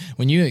when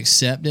you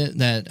accept it,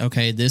 that,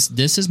 okay, this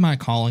is my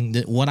calling,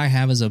 that what I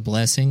have is a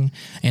blessing,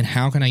 and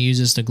how can I use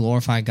this to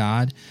glorify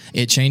God?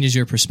 It changes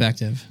your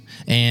perspective.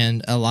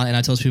 And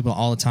I tell people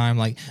all the time,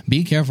 like,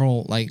 be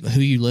careful, like,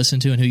 who you listen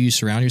to and who you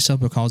surround yourself,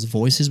 because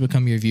voices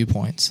become your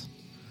viewpoints.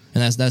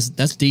 And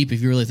that's deep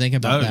if you really think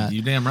about that.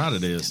 You damn right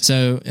it is.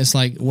 So it's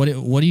like, what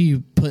are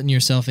you putting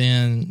yourself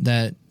in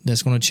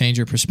that's going to change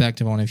your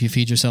perspective on it? If you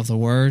feed yourself the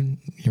Word,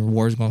 your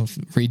Word's going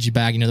to read you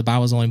back. The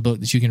Bible's the only book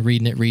that you can read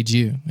and it reads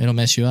you. It'll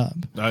mess you up.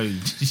 Oh,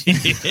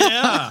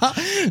 yeah.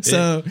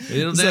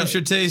 It'll damn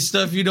sure tell you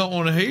stuff you don't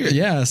want to hear.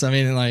 Yes, I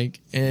mean, like,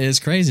 it's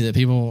crazy that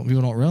people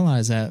don't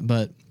realize that.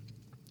 But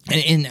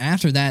and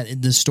after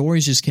that, the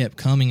stories just kept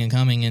coming and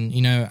coming, and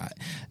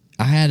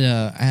I had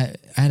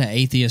an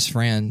atheist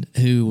friend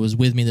who was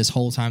with me this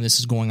whole time this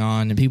is going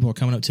on, and people were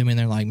coming up to me and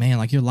they're like, "Man,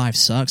 like, your life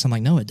sucks." I'm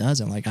like, "No, it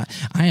doesn't. Like,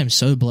 I am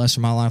so blessed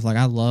for my life. Like,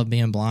 I love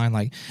being blind.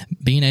 Like,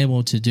 being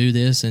able to do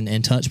this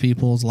and touch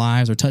people's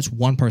lives, or touch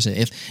one person.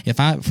 If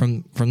I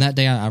from that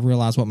day I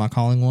realized what my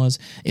calling was.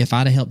 If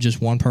I'd have helped just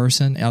one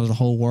person out of the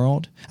whole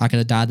world, I could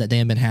have died that day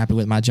and been happy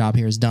with my job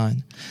here is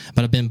done.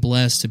 But I've been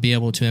blessed to be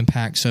able to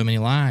impact so many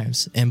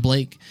lives." And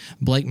Blake,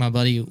 my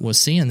buddy, was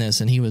seeing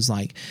this, and he was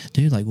like,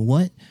 "Dude, like,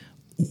 what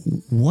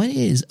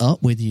is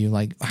up with you?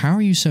 Like, how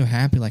are you so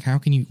happy? Like, how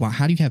do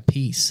you have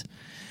peace?"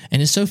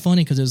 And it's so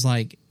funny because it's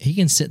like he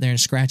can sit there and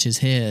scratch his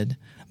head,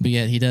 but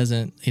yet he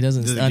doesn't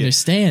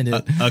understand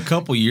it. A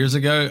couple years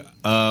ago,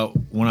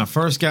 when I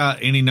first got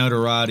any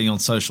notoriety on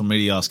social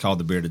media, I was called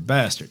the Bearded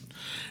Bastard.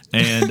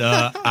 And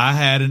I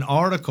had an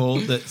article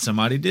that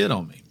somebody did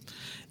on me.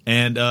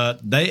 And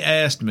they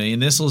asked me,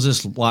 and this was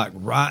just like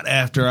right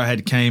after I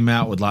had came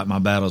out with like my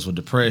battles with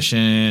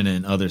depression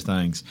and other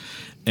things.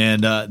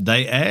 And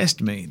they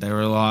asked me, they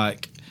were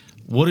like,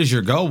 "What is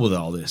your goal with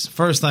all this?"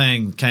 First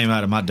thing came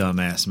out of my dumb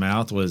ass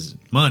mouth was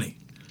money.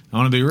 I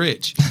want to be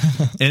rich.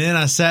 And then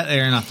I sat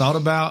there and I thought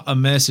about a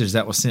message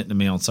that was sent to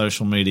me on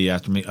social media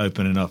after me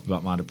opening up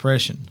about my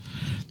depression.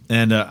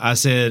 And I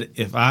said,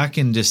 if I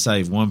can just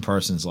save one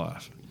person's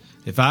life,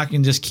 if I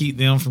can just keep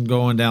them from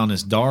going down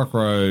this dark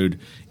road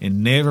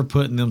and never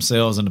putting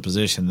themselves in a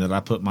position that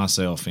I put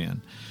myself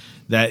in,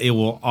 that it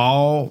will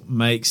all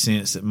make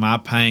sense, that my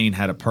pain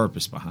had a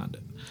purpose behind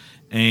it.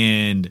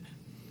 And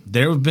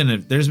there's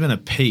been a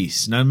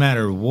peace, no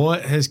matter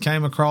what has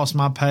came across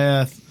my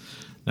path,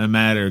 no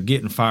matter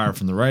getting fired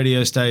from the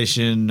radio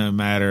station, no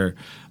matter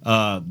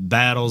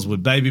battles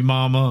with baby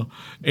mama,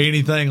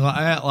 anything like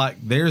that.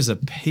 Like, there's a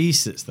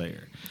peace that's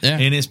there. Yeah.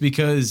 And it's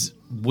because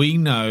we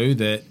know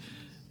that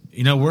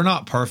we're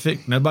not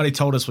perfect. Nobody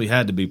told us we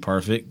had to be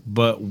perfect,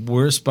 but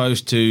we're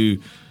supposed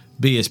to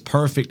be as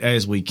perfect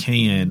as we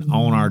can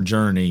on our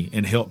journey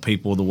and help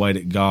people the way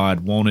that God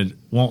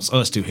wants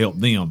us to help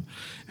them.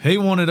 He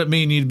wanted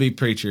me and you to be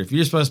preacher. If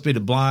you're supposed to be the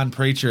blind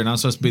preacher and I'm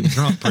supposed to be the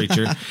drunk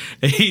preacher,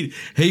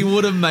 he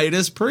would have made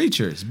us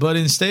preachers. But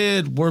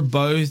instead, we're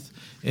both,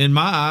 in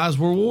my eyes,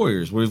 we're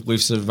warriors.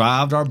 We've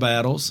survived our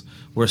battles.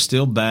 We're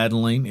still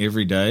battling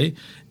every day.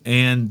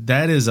 And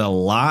that is a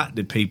lot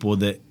to people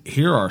that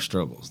hear our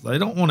struggles. They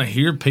don't want to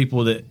hear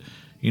people that,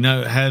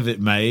 have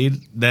it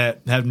made,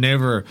 that have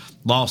never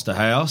lost a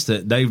house,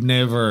 that they've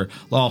never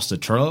lost a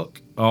truck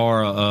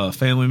or a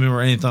family member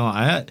or anything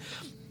like that.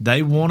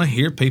 They want to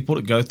hear people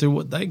that go through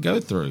what they go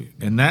through.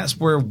 And that's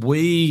where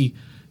we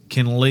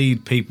can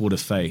lead people to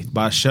faith,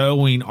 by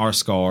showing our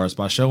scars,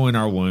 by showing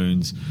our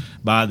wounds,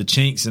 by the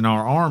chinks in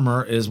our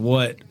armor is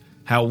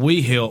how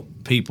we help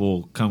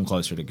people come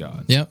closer to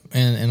God. Yep.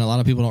 And a lot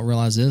of people don't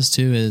realize this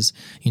too is,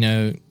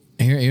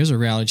 here's a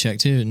reality check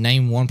too.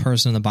 Name one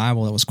person in the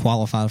Bible that was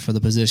qualified for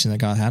the position that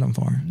God had him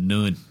for.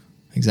 None.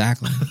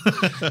 Exactly.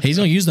 He's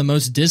going to use the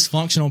most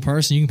dysfunctional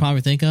person you can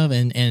probably think of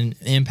and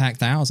impact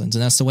thousands.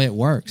 And that's the way it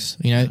works.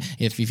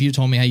 If you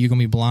told me how you're going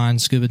to be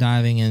blind, scuba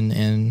diving,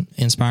 and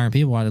inspiring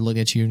people, I'd look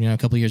at you, a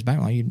couple of years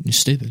back, like, you're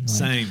stupid. Like,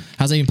 same.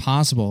 How's that even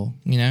possible?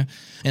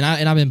 And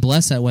I've been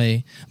blessed that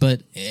way.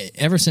 But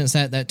ever since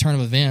that turn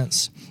of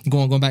events,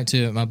 going back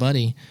to my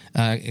buddy,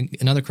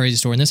 another crazy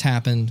story, and this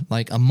happened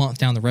like a month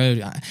down the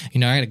road. I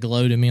had a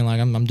glow to me, like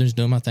I'm just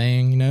doing my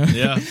thing,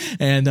 Yeah.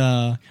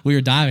 And we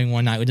were diving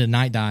one night. We did a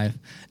night dive,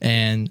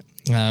 and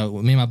me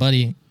and my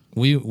buddy,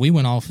 we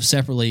went off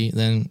separately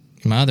than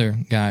my other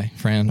guy,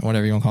 friend, or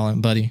whatever you want to call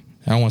him, buddy.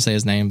 I don't want to say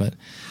his name, but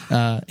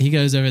he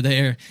goes over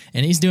there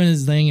and he's doing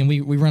his thing, and we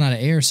run out of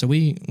air, so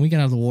we get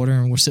out of the water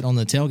and we're sitting on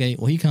the tailgate.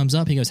 Well, he comes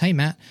up, he goes, "Hey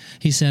Matt,"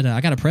 he said,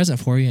 "I got a present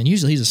for you." And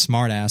usually he's a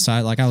smart ass, so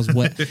I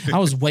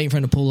was waiting for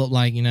him to pull up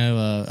like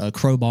a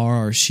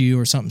crowbar or a shoe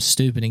or something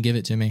stupid and give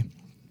it to me.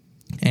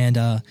 And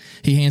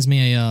he hands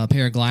me a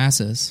pair of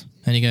glasses,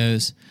 and he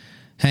goes,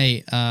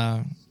 "Hey,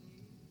 I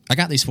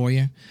got these for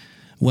you."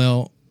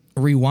 Well,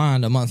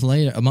 rewind a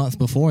month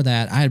before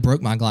that, I had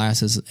broke my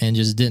glasses and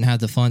just didn't have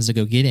the funds to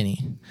go get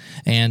any.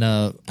 And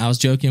I was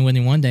joking with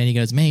him one day, and he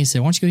goes, "Man," he said,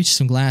 "why don't you go get you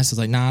some glasses?"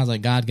 Like, "Nah," I was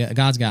like,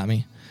 God's got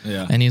me.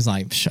 Yeah. And he's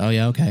like, "Oh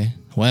yeah, okay."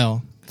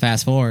 Well,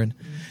 fast forward,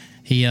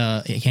 he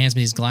hands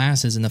me these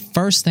glasses, and the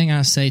first thing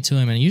I say to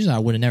him, and usually I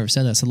would have never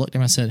said this, I looked at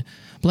him, I said,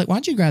 "Blake,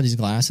 why'd you grab these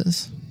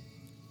glasses?"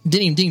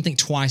 Didn't even think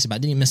twice about it.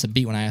 Didn't even miss a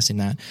beat when I asked him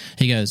that.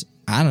 He goes,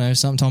 "I don't know,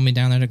 something told me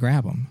down there to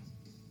grab them."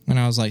 And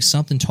I was like,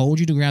 "Something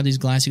told you to grab these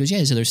glasses?" He goes, "Yeah."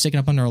 He said, "They're sticking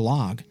up under a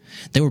log.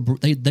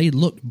 They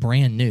looked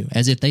brand new,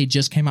 as if they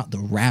just came out the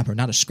wrapper.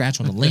 Not a scratch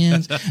on the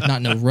lens,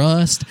 not no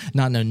rust,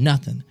 not no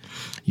nothing."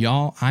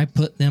 Y'all, I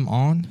put them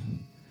on,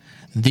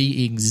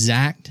 the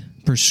exact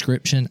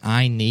prescription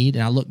I need.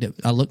 And I looked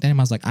at him.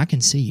 I was like, "I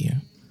can see you."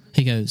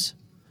 He goes,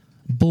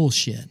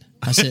 "Bullshit."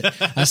 I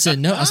said,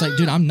 "No." I was like,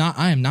 "Dude,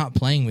 I am not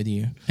playing with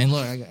you." And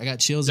look, I got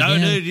chills again.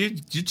 No,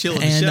 dude, you're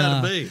chilling the shit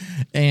out of me.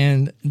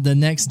 And the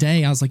next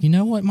day, I was like, "You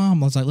know what,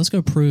 Mom?" I was like, I'm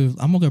going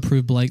to go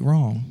prove Blake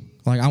wrong.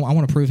 Like, I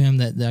want to prove him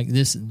that it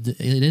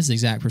is the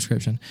exact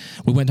prescription.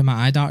 We went to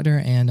my eye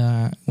doctor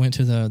and went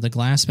to the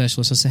glass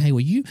specialist. I said, "Hey, will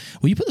you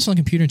put this on the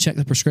computer and check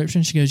the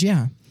prescription?" She goes,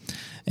 "Yeah."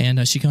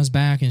 And she comes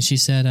back and she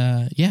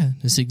said, "Yeah,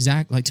 it's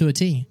exact, like to a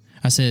T."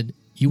 I said,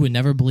 "You would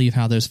never believe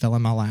how those fell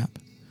in my lap."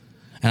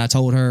 And I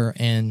told her,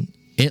 and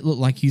it looked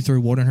like you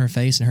threw water in her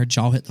face, and her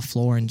jaw hit the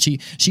floor, and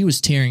she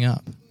was tearing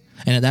up.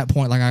 And at that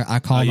point, like I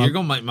called. You're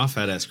gonna make my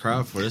fat ass cry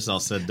before this all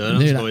said and done.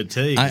 I'm just going to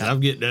tell you,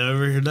 I'm getting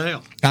over here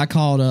now. I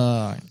called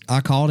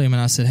him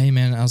and I said, "Hey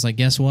man," I was like,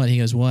 "Guess what?" He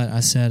goes, "What?" I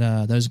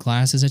said, "Those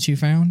glasses that you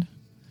found,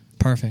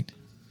 perfect."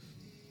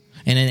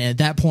 And then at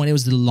that point, it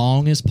was the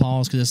longest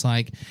pause, because it's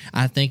like,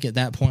 I think at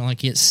that point,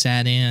 like, it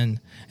sat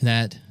in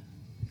that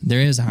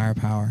there is a higher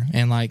power,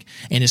 and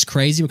it's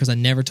crazy because I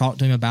never talked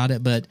to him about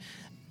it, but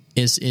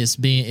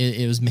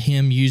it was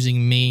him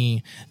using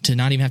me to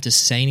not even have to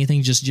say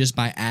anything, just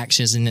by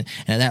actions. And at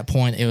that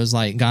point, it was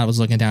like God was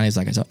looking down. He's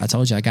like, I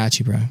told you, I got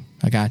you, bro.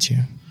 I got you.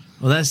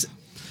 Well, that's,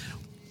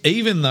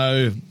 even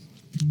though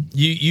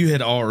you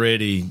had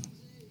already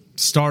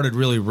started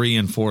really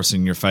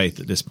reinforcing your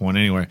faith at this point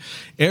anyway,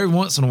 every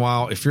once in a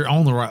while, if you're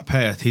on the right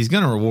path, he's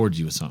going to reward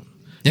you with something.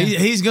 Yeah.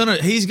 He's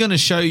gonna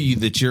show you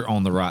that you're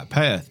on the right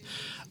path.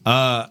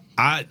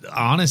 I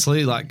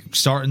honestly, like,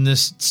 starting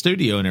this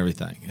studio and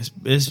everything,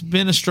 it's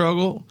been a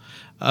struggle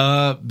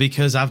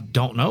because I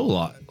don't know a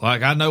lot.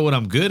 Like, I know what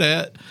I'm good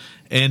at,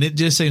 and it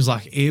just seems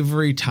like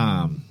every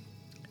time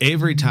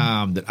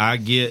that I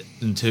get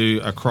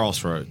into a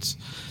crossroads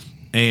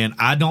and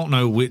I don't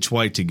know which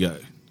way to go,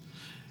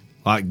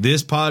 like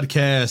this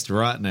podcast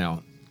right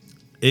now,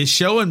 it's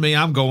showing me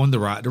I'm going the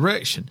right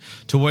direction,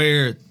 to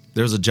where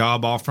there's a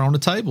job offer on the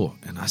table,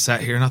 and I sat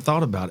here and I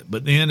thought about it.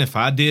 But then if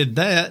I did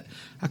that,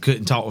 I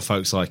couldn't talk with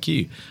folks like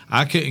you.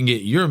 I couldn't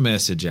get your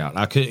message out.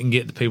 I couldn't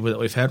get the people that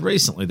we've had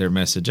recently their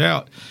message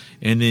out.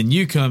 And then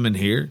you come in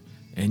here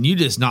and you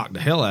just knocked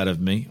the hell out of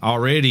me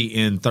already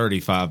in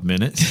 35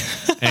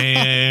 minutes.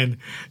 And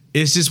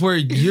it's just where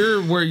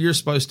you're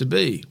supposed to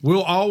be.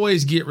 We'll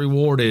always get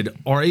rewarded,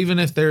 or even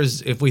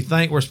if we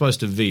think we're supposed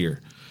to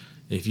veer,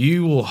 if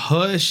you will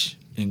hush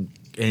and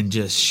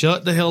just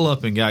shut the hell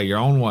up and go your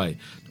own way,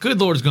 the good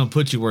Lord is going to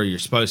put you where you're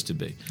supposed to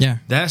be. Yeah.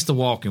 That's the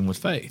walking with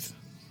faith.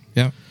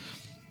 Yeah.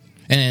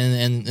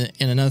 And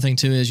another thing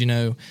too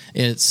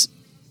is,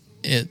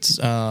 it's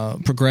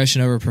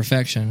progression over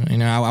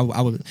perfection.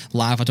 I would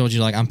lie if I told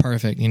you like I'm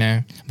perfect,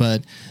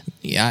 but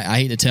I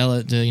hate to tell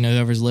it to,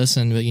 whoever's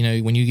listening, but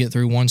when you get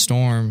through one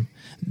storm,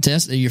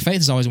 your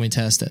faith is always going to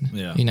be tested.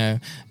 Yeah.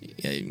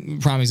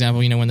 Prime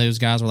example, when those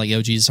guys were like,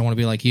 yo, Jesus, I want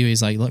to be like you.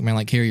 He's like, look, man,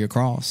 like carry your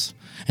cross.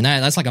 And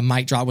that's like a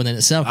mic drop within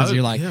itself, because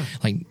you're like,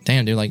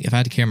 damn, dude, like if I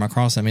had to carry my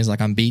cross, that means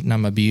like I'm beaten,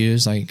 I'm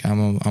abused, like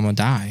I'm gonna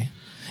die.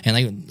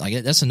 And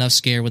like that's enough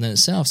scare within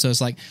itself. So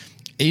it's like,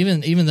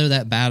 even though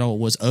that battle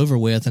was over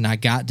with and I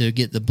got to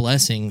get the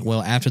blessing,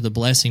 well, after the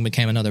blessing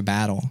became another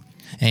battle.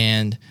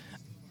 And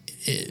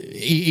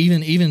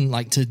even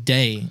like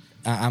today,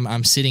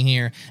 I'm sitting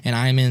here and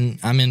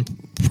I'm in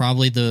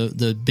probably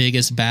the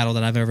biggest battle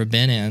that I've ever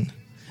been in,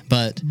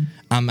 but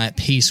I'm at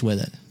peace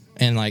with it.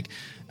 And like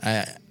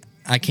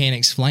I can't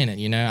explain it,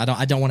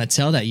 I don't want to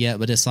tell that yet,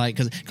 but it's like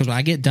because when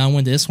I get done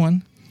with this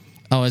one,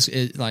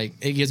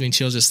 it gives me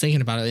chills just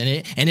thinking about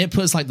it, and it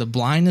puts like the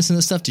blindness and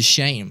the stuff to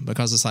shame,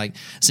 because it's like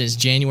since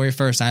January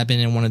 1st I've been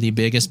in one of the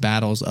biggest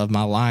battles of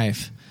my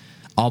life,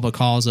 all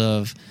because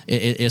of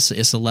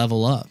it's a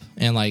level up,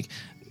 and like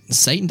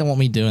Satan don't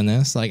want me doing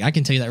this. Like I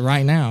can tell you that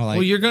right now. Like,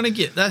 well, you're gonna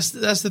get that's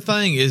the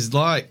thing is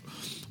like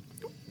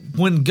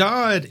when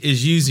God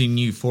is using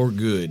you for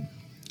good,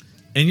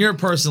 and you're a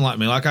person like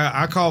me, like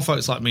I call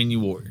folks like me and you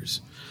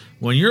warriors.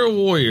 When you're a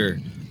warrior,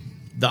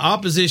 the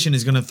opposition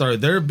is going to throw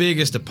their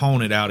biggest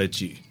opponent out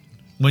at you.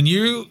 When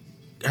you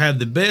have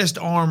the best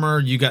armor,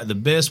 you got the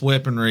best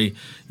weaponry,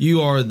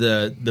 you are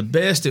the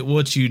best at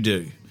what you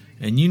do,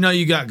 and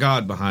you got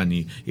God behind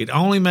you, it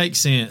only makes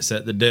sense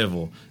that the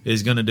devil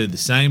is going to do the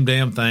same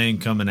damn thing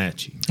coming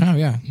at you. Oh,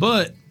 yeah.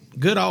 But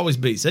good always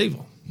beats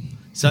evil.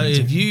 So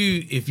if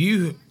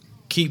you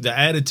keep the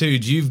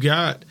attitude you've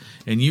got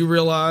and you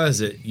realize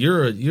that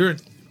you're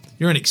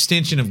an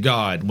extension of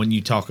God when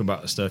you talk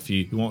about the stuff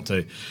you want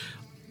to,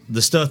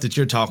 the stuff that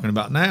you're talking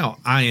about now,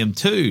 I am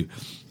too.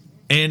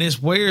 And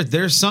it's where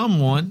there's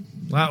someone,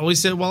 like we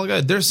said a while ago,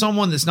 there's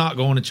someone that's not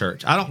going to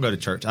church. I don't go to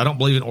church. I don't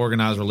believe in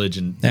organized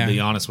religion, to be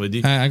honest with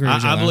you. I agree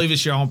with you. I believe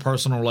it's your own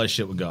personal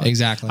relationship with God.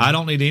 Exactly. I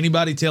don't need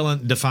anybody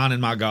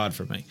defining my God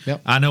for me.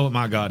 Yep. I know what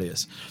my God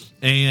is.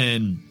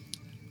 And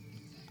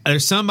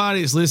there's somebody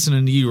that's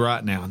listening to you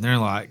right now, and they're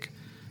like,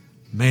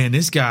 man,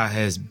 this guy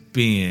has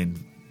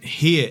been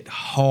hit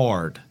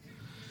hard,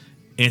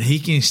 and he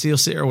can still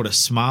sit there with a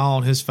smile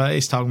on his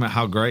face talking about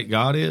how great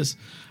God is.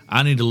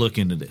 I need to look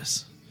into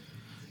this.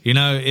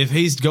 If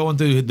he's going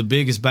through the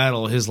biggest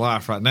battle of his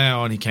life right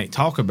now and he can't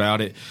talk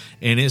about it,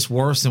 and it's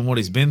worse than what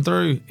he's been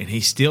through, and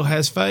he still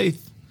has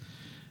faith,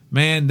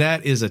 man,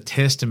 that is a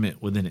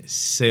testament within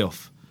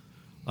itself.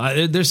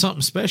 There's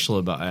something special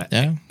about that.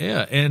 Yeah.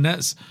 Yeah. And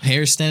that's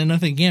hair standing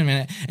up again,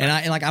 man. And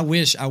I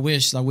wish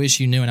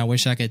you knew, and I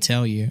wish I could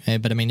tell you.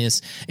 But I mean,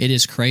 it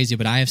is crazy.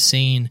 But I have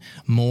seen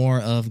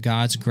more of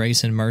God's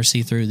grace and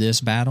mercy through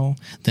this battle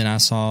than I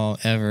saw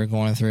ever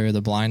going through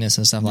the blindness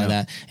and stuff like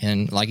that.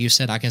 And like you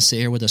said, I can sit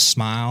here with a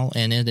smile,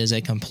 and it is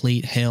a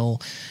complete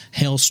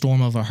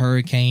hailstorm of a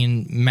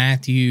hurricane,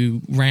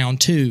 Matthew round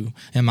 2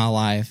 in my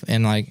life.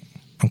 And like,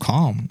 I'm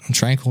calm, I'm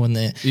tranquil in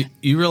that.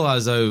 You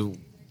realize though,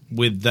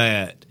 with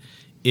that,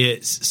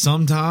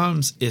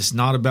 sometimes it's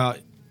not about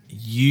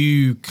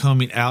you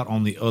coming out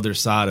on the other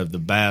side of the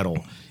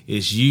battle.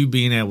 It's you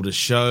being able to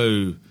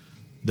show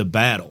the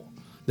battle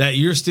that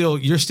you're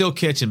still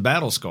catching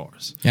battle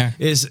scars. Yeah.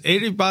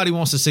 Everybody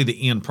wants to see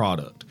the end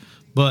product,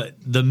 but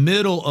the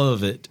middle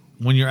of it,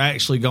 when you're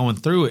actually going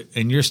through it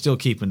and you're still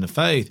keeping the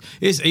faith,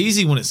 it's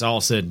easy when it's all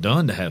said and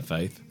done to have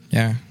faith.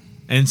 Yeah.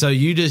 And so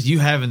you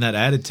having that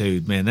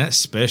attitude, man, that's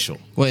special.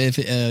 Well, if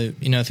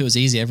it was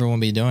easy, everyone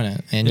would be doing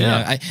it. And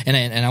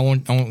I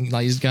want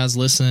like these guys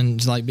listening,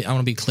 I want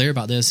to be clear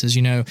about this. Is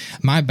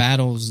my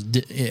battles,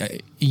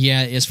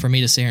 is for me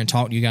to sit here and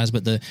talk to you guys,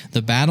 but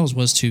the battles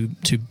was to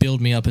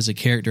build me up as a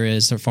character,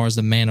 as far as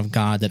the man of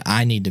God that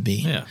I need to be.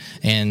 Yeah.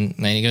 And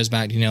it goes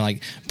back to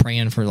like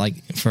praying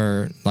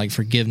for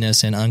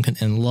forgiveness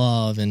and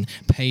love and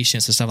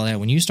patience and stuff like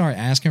that. When you start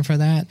asking for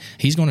that,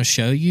 He's going to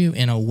show you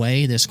in a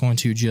way that's going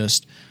to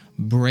just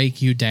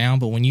break you down.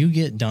 But when you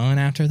get done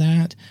after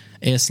that,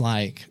 it's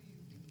like,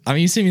 I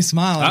mean, you see me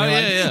smiling. Oh,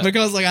 yeah.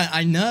 Because like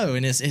I know,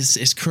 and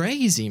it's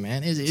crazy,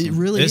 man. It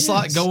really is. It's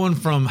like going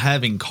from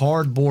having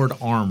cardboard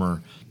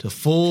armor to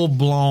full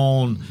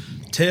blown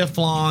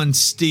Teflon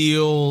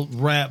steel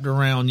wrapped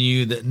around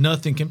you that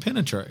nothing can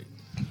penetrate.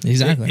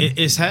 Exactly.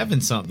 It's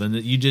having something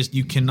that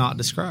you cannot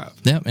describe.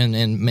 Yep,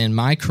 and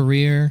my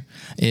career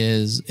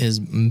is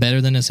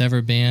better than it's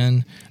ever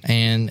been,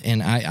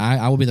 and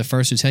I will be the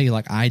first to tell you,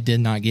 like, I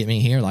did not get me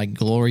here. Like,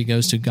 glory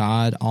goes to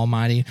God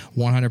Almighty,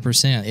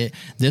 100%.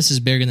 This is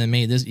bigger than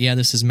me.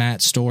 This is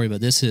Matt's story,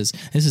 but this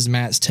is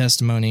Matt's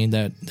testimony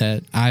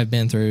that I've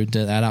been through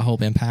that I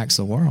hope impacts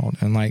the world,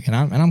 and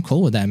I'm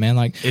cool with that, man.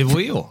 Like, it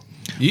will.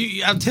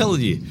 I'm telling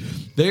you,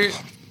 there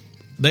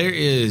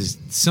is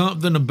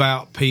something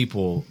about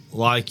people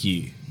like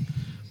you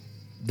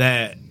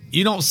that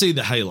you don't see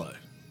the halo.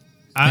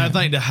 I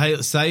think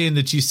saying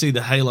that you see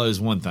the halo is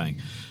one thing,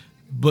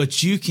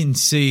 but you can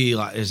see,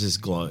 like, there's this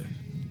glow.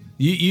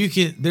 You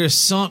can. There's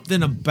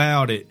something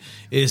about it.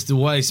 It's the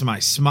way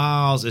somebody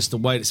smiles. It's the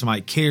way that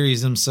somebody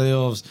carries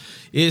themselves.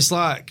 It's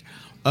like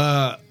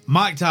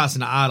Mike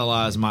Tyson. I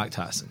idolize Mike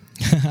Tyson.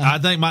 I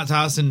think Mike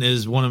Tyson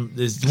is one of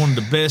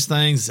the best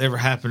things that's ever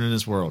happened in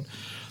this world.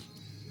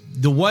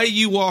 The way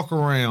you walk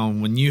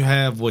around when you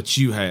have what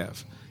you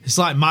have, it's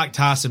like Mike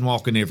Tyson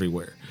walking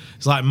everywhere.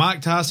 It's like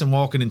Mike Tyson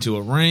walking into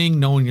a ring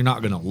knowing you're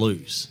not going to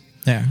lose.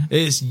 Yeah,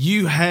 it's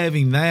you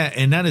having that,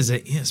 and that is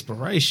an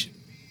inspiration.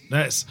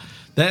 It's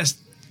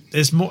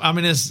more. I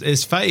mean,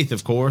 it's faith,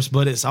 of course,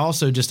 but it's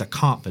also just a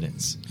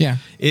confidence. Yeah,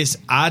 it's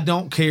I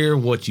don't care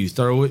what you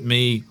throw at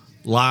me,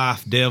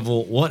 life,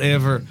 devil,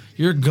 whatever.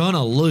 You're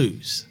gonna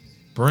lose.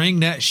 Bring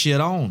that shit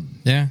on.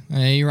 Yeah,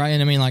 you're right.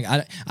 And I mean, like,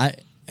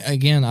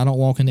 Again, I don't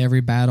walk into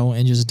every battle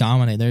and just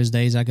dominate. There's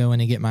days I go in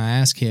and get my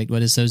ass kicked,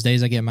 but it's those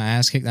days I get my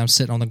ass kicked and I'm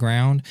sitting on the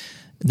ground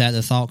that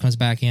the thought comes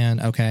back in,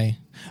 okay,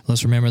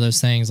 let's remember those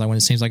things. Like, when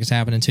it seems like it's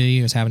happening to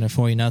you, it's happening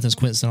for you. Nothing's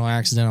coincidental,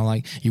 accidental.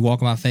 Like, you walk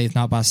by faith,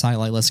 not by sight.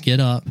 Like, let's get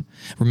up,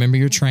 remember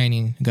your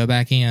training, go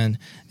back in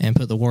and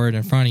put the word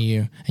in front of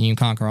you, and you can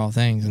conquer all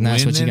things. And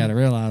that's what you got to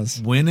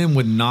realize. Winning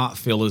would not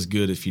feel as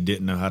good if you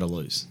didn't know how to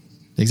lose.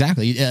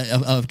 Exactly.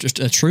 A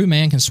true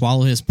man can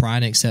swallow his pride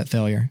and accept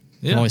failure.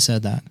 Yeah. I've always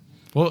said that.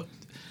 Well,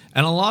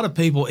 and a lot of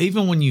people,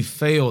 even when you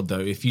failed, though,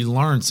 if you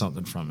learn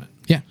something from it.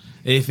 Yeah.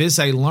 If it's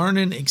a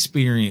learning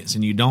experience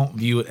and you don't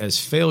view it as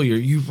failure,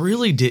 you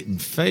really didn't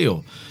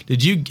fail.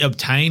 Did you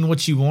obtain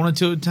what you wanted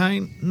to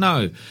obtain?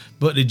 No.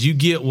 But did you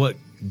get what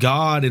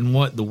God and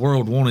what the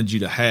world wanted you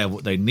to have,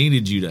 what they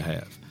needed you to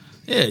have?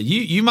 Yeah,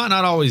 you might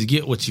not always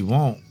get what you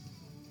want,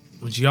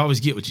 but you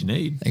always get what you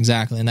need.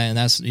 Exactly. And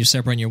that's you're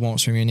separating your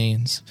wants from your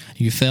needs.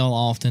 You fail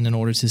often in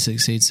order to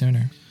succeed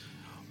sooner.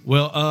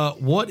 Well,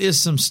 what is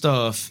some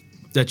stuff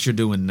that you're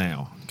doing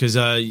now? Because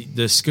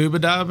the scuba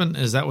diving,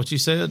 is that what you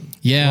said?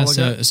 Yeah,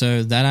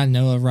 so that I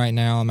know of right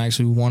now, I'm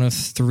actually one of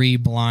 3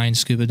 blind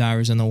scuba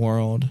divers in the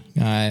world.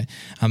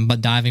 I'm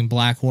diving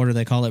black water.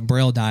 They call it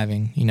braille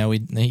diving. You know,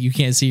 you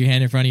can't see your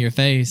hand in front of your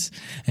face.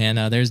 And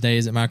there's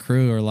days that my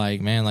crew are like,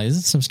 man, like, this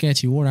is some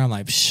sketchy water. I'm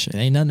like, it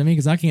ain't nothing to me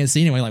because I can't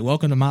see anyway. Like,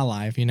 welcome to my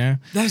life, you know?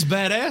 That's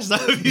badass,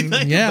 though, if you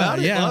think about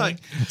it. Yeah. Like,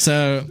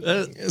 so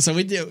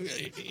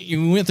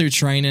we went through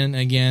training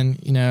again.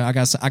 You know, I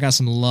got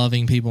some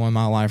loving people in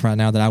my life right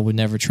now that I would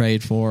never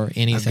trade for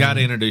anything. I've got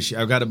to introduce you.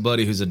 I've got a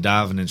buddy who's a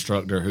diving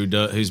instructor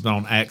who's been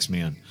on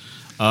Axemen,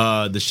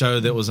 the show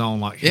that was on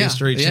like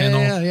History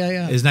Channel.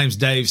 Yeah. His name's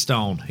Dave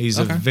Stone. He's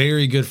a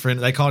very good friend.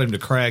 They called him the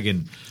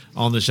Kragan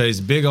on the show. He's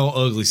a big old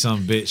ugly son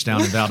of a bitch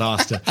down in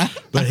Valdosta.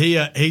 But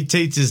he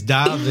teaches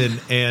diving,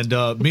 and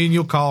me and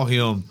you'll call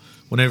him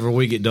whenever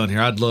we get done here.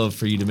 I'd love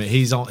for you to meet.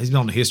 He's been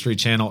on the History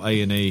Channel,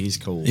 A&E. He's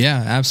cool.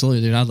 Yeah,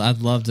 absolutely, dude.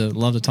 I'd love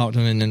to talk to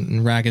him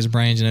and rack his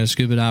brains. You know,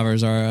 scuba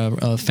divers are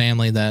a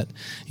family that,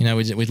 you know,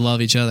 we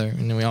love each other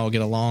and we all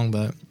get along.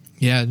 But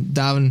yeah,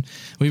 diving.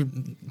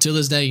 To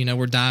this day, you know,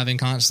 we're diving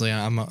constantly.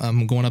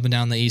 I'm going up and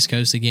down the East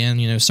Coast again,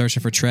 you know,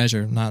 searching for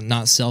treasure,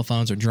 not cell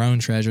phones or drone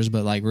treasures,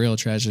 but like real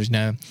treasures. You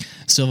know,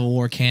 Civil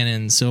War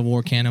cannons, Civil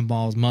War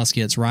cannonballs,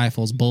 muskets,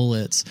 rifles,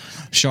 bullets,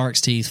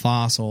 shark's teeth,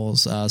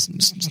 fossils,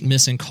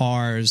 missing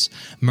cars,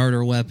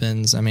 murder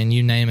weapons. I mean,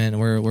 you name it.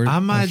 I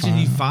imagine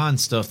you find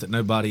stuff that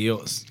nobody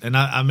else, and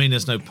I mean,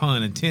 there's no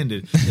pun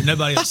intended, that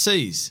nobody else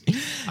sees.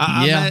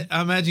 I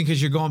imagine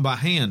because you're going by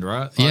hand,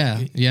 right?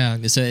 Like, yeah.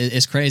 So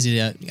it's crazy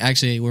that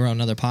actually we're on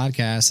another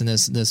podcast. And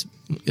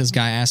this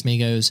guy asked me, he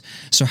goes,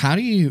 so how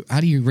do you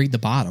read the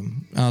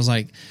bottom? I was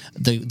like,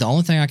 the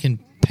only thing I can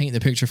paint the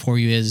picture for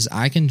you is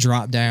I can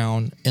drop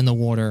down in the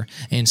water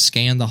and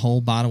scan the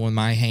whole bottom with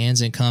my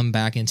hands and come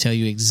back and tell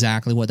you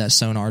exactly what that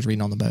sonar is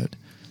reading on the boat,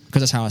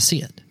 because that's how I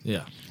see it.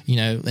 Yeah. You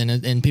know,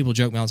 and people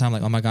joke me all the time,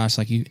 like, oh my gosh,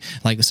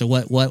 so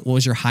what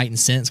was your heightened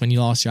sense when you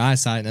lost your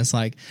eyesight? And it's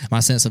like my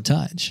sense of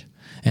touch.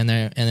 And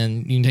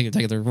then you can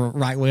take it the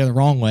right way or the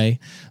wrong way,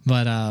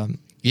 but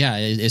yeah,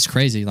 it's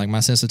crazy. Like, my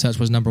sense of touch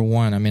was number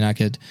one. I mean, I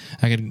could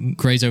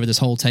graze over this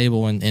whole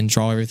table and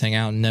draw everything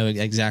out and know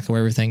exactly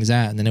where everything's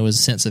at. And then it was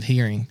a sense of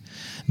hearing.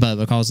 But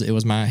because it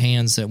was my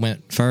hands that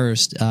went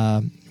first,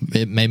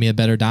 it made me a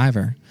better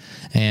diver.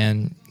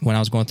 And when I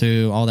was going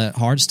through all that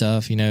hard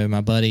stuff, you know,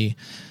 my buddy,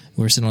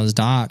 we were sitting on his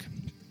dock,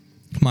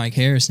 Mike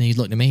Harrison, he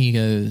looked at me, he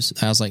goes,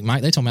 I was like,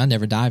 Mike, they told me I'd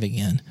never dive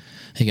again.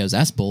 He goes,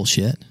 that's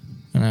bullshit.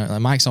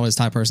 And Mike's always the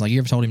type of person, like, you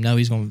ever told him no,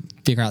 he's going to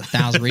figure out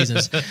 1,000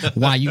 reasons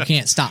why you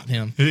can't stop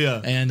him.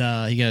 Yeah.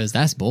 And he goes,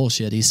 that's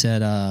bullshit. He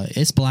said,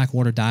 it's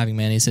blackwater diving,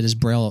 man. He said, it's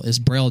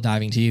braille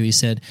diving to you. He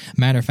said,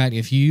 matter of fact,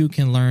 if you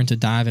can learn to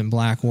dive in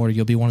black water,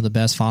 you'll be one of the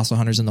best fossil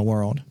hunters in the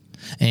world.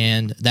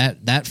 And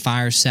that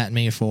fire sat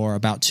me for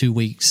about 2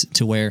 weeks,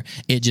 to where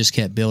it just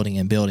kept building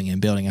and building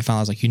and building. And finally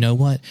I was like, you know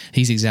what?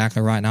 He's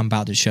exactly right, and I'm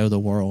about to show the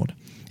world.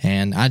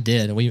 And I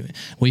did.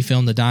 We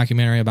filmed the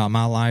documentary about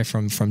my life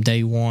from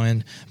day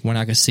one, when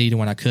I could see to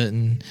when I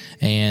couldn't,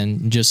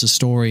 and just the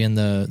story and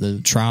the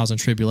trials and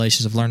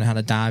tribulations of learning how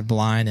to dive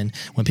blind. And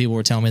when people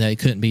were telling me that it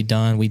couldn't be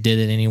done, we did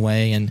it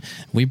anyway. And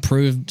we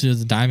proved to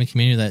the diving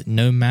community that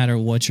no matter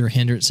what your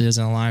hindrance is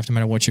in life, no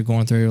matter what you're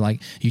going through,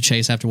 like, you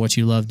chase after what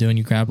you love doing,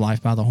 you grab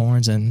life by the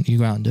horns, and you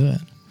go out and do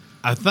it.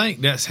 I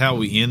think that's how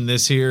we end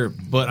this here,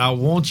 but I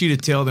want you to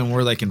tell them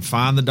where they can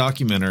find the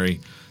documentary,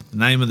 the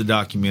name of the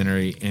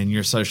documentary, and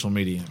your social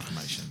media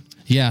information.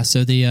 Yeah,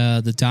 so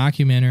the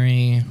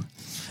documentary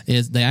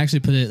is, they actually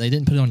they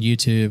didn't put it on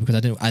YouTube because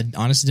I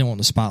honestly didn't want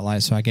the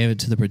spotlight, so I gave it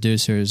to the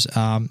producers. You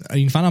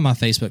can find it on my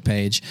Facebook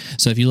page.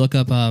 So if you look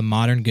up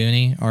Modern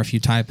Goonie, or if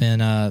you type in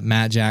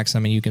Matt Jackson,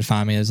 I mean, you can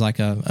find me as like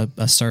a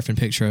surfing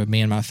picture of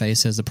me and my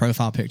face as the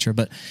profile picture.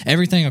 But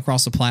everything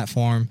across the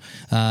platform,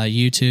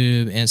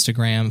 YouTube,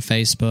 Instagram,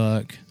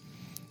 Facebook.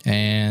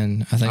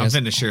 And I think I'm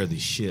finna share the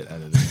shit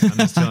out of this. I'm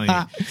just telling you,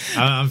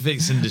 I'm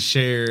fixing to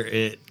share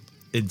it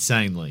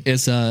insanely.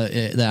 It's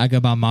I go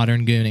by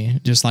Modern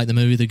Goonie, just like the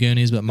movie The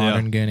Goonies, but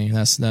Modern Goonie.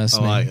 That's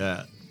I me. like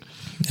that.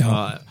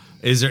 Yeah.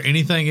 Is there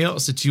anything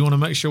else that you want to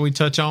make sure we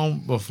touch on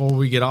before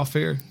we get off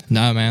here?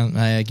 No, man.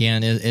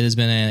 Again, it has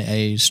been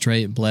a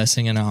straight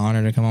blessing and an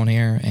honor to come on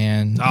here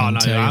and. Oh no,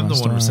 tell I'm the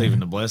story. one receiving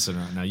the blessing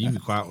right now. You be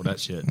quiet with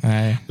that shit.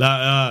 Hey.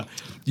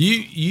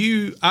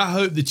 You. I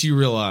hope that you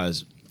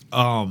realize.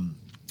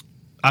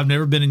 I've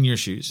never been in your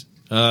shoes,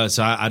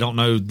 so I don't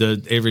know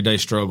the everyday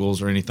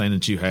struggles or anything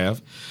that you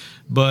have.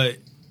 But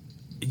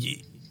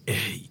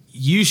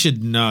you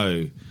should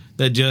know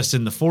that just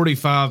in the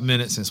 45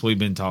 minutes since we've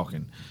been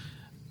talking,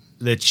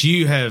 that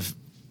you have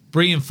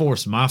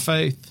reinforced my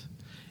faith,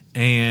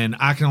 and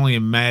I can only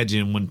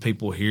imagine when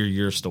people hear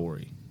your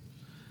story,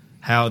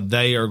 how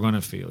they are going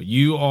to feel.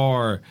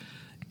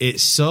 It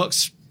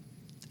sucks.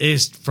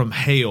 It's from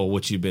hell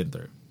what you've been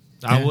through.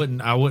 Yeah.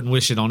 I wouldn't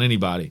wish it on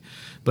anybody.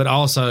 But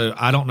also,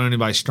 I don't know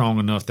anybody strong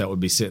enough that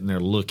would be sitting there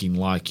looking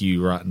like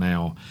you right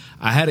now.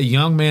 I had a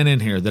young man in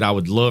here that I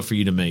would love for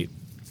you to meet.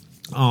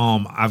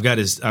 I've got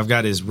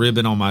his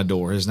ribbon on my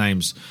door. His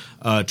name's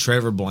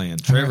Trevor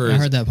Bland. I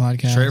heard that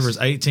podcast. Trevor's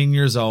 18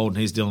 years old,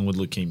 and he's dealing with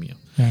leukemia.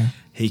 Yeah.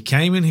 He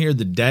came in here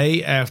the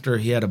day after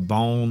he had a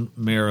bone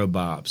marrow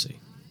biopsy.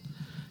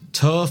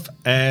 Tough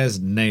as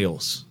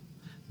nails.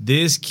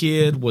 This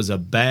kid was a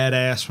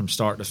badass from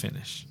start to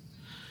finish.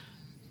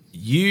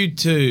 You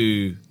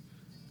two,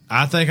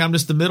 I think I'm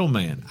just the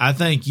middleman. I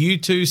think you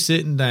two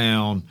sitting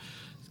down,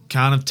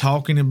 kind of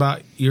talking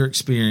about your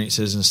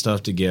experiences and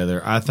stuff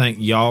together, I think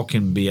y'all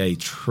can be a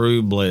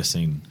true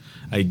blessing,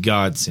 a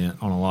godsend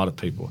on a lot of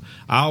people.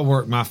 I'll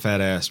work my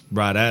fat ass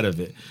right out of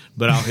it,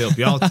 but I'll help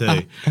y'all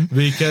too,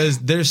 because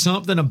there's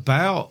something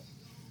about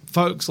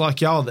folks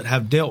like y'all that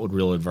have dealt with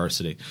real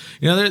adversity.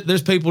 You know,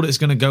 there's people that's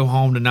going to go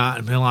home tonight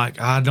and be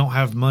like, I don't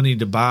have money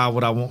to buy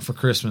what I want for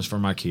Christmas for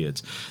my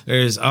kids.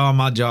 There's,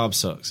 my job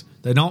sucks.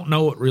 They don't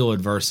know what real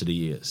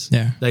adversity is.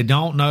 Yeah. They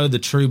don't know the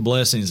true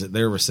blessings that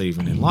they're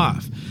receiving in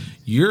life.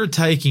 You're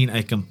taking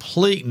a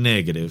complete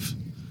negative,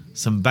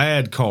 some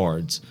bad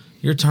cards,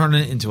 you're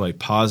turning it into a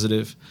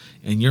positive,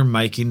 and you're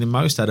making the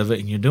most out of it,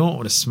 and you're doing it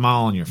with a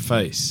smile on your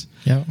face.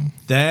 Yep.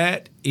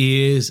 That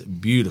is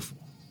beautiful.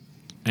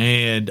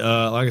 And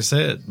like I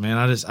said, man,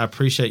 I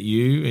appreciate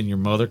you and your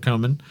mother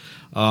coming.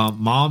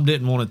 Mom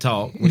didn't want to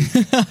talk,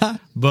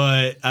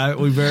 but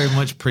we very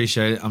much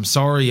appreciate it. I'm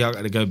sorry y'all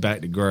got to go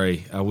back to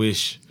Gray. I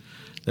wish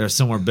there's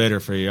somewhere better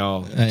for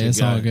y'all. Hey, it's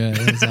all good.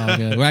 It's all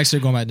good. We're actually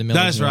going back to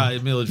Milledgeville. That's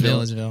right,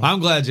 Milledgeville. I'm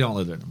glad you don't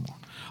live there anymore.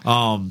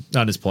 I'm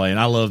just playing.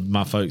 I love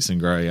my folks in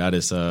Gray. I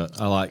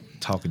like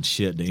talking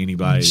shit to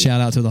anybody.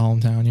 Shout out to the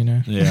hometown, you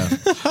know.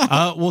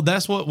 Yeah. Well,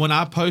 that's what, when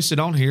I posted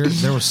on here,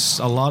 there was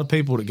a lot of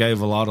people that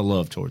gave a lot of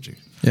love towards you.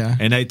 Yeah.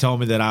 And they told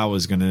me that I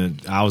was gonna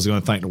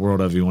thank the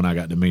world of you when I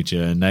got to meet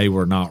you, and they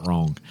were not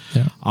wrong.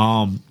 Yeah.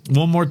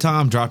 One more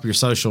time, drop your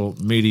social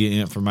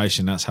media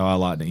information. That's how I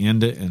like to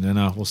end it, and then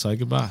we'll say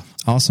goodbye.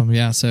 Awesome.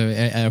 Yeah. So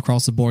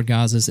across the board,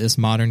 guys, it's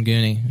Modern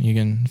Goonie. You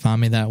can find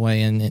me that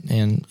way,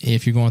 and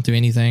if you're going through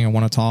anything or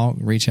want to talk,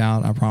 reach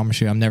out. I promise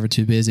you, I'm never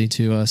too busy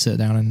to sit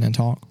down and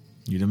talk.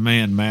 You're the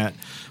man, Matt.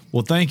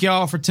 Well, thank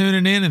y'all for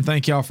tuning in, and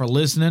thank y'all for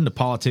listening to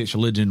Politics,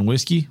 Religion, and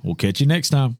Whiskey. We'll catch you next time.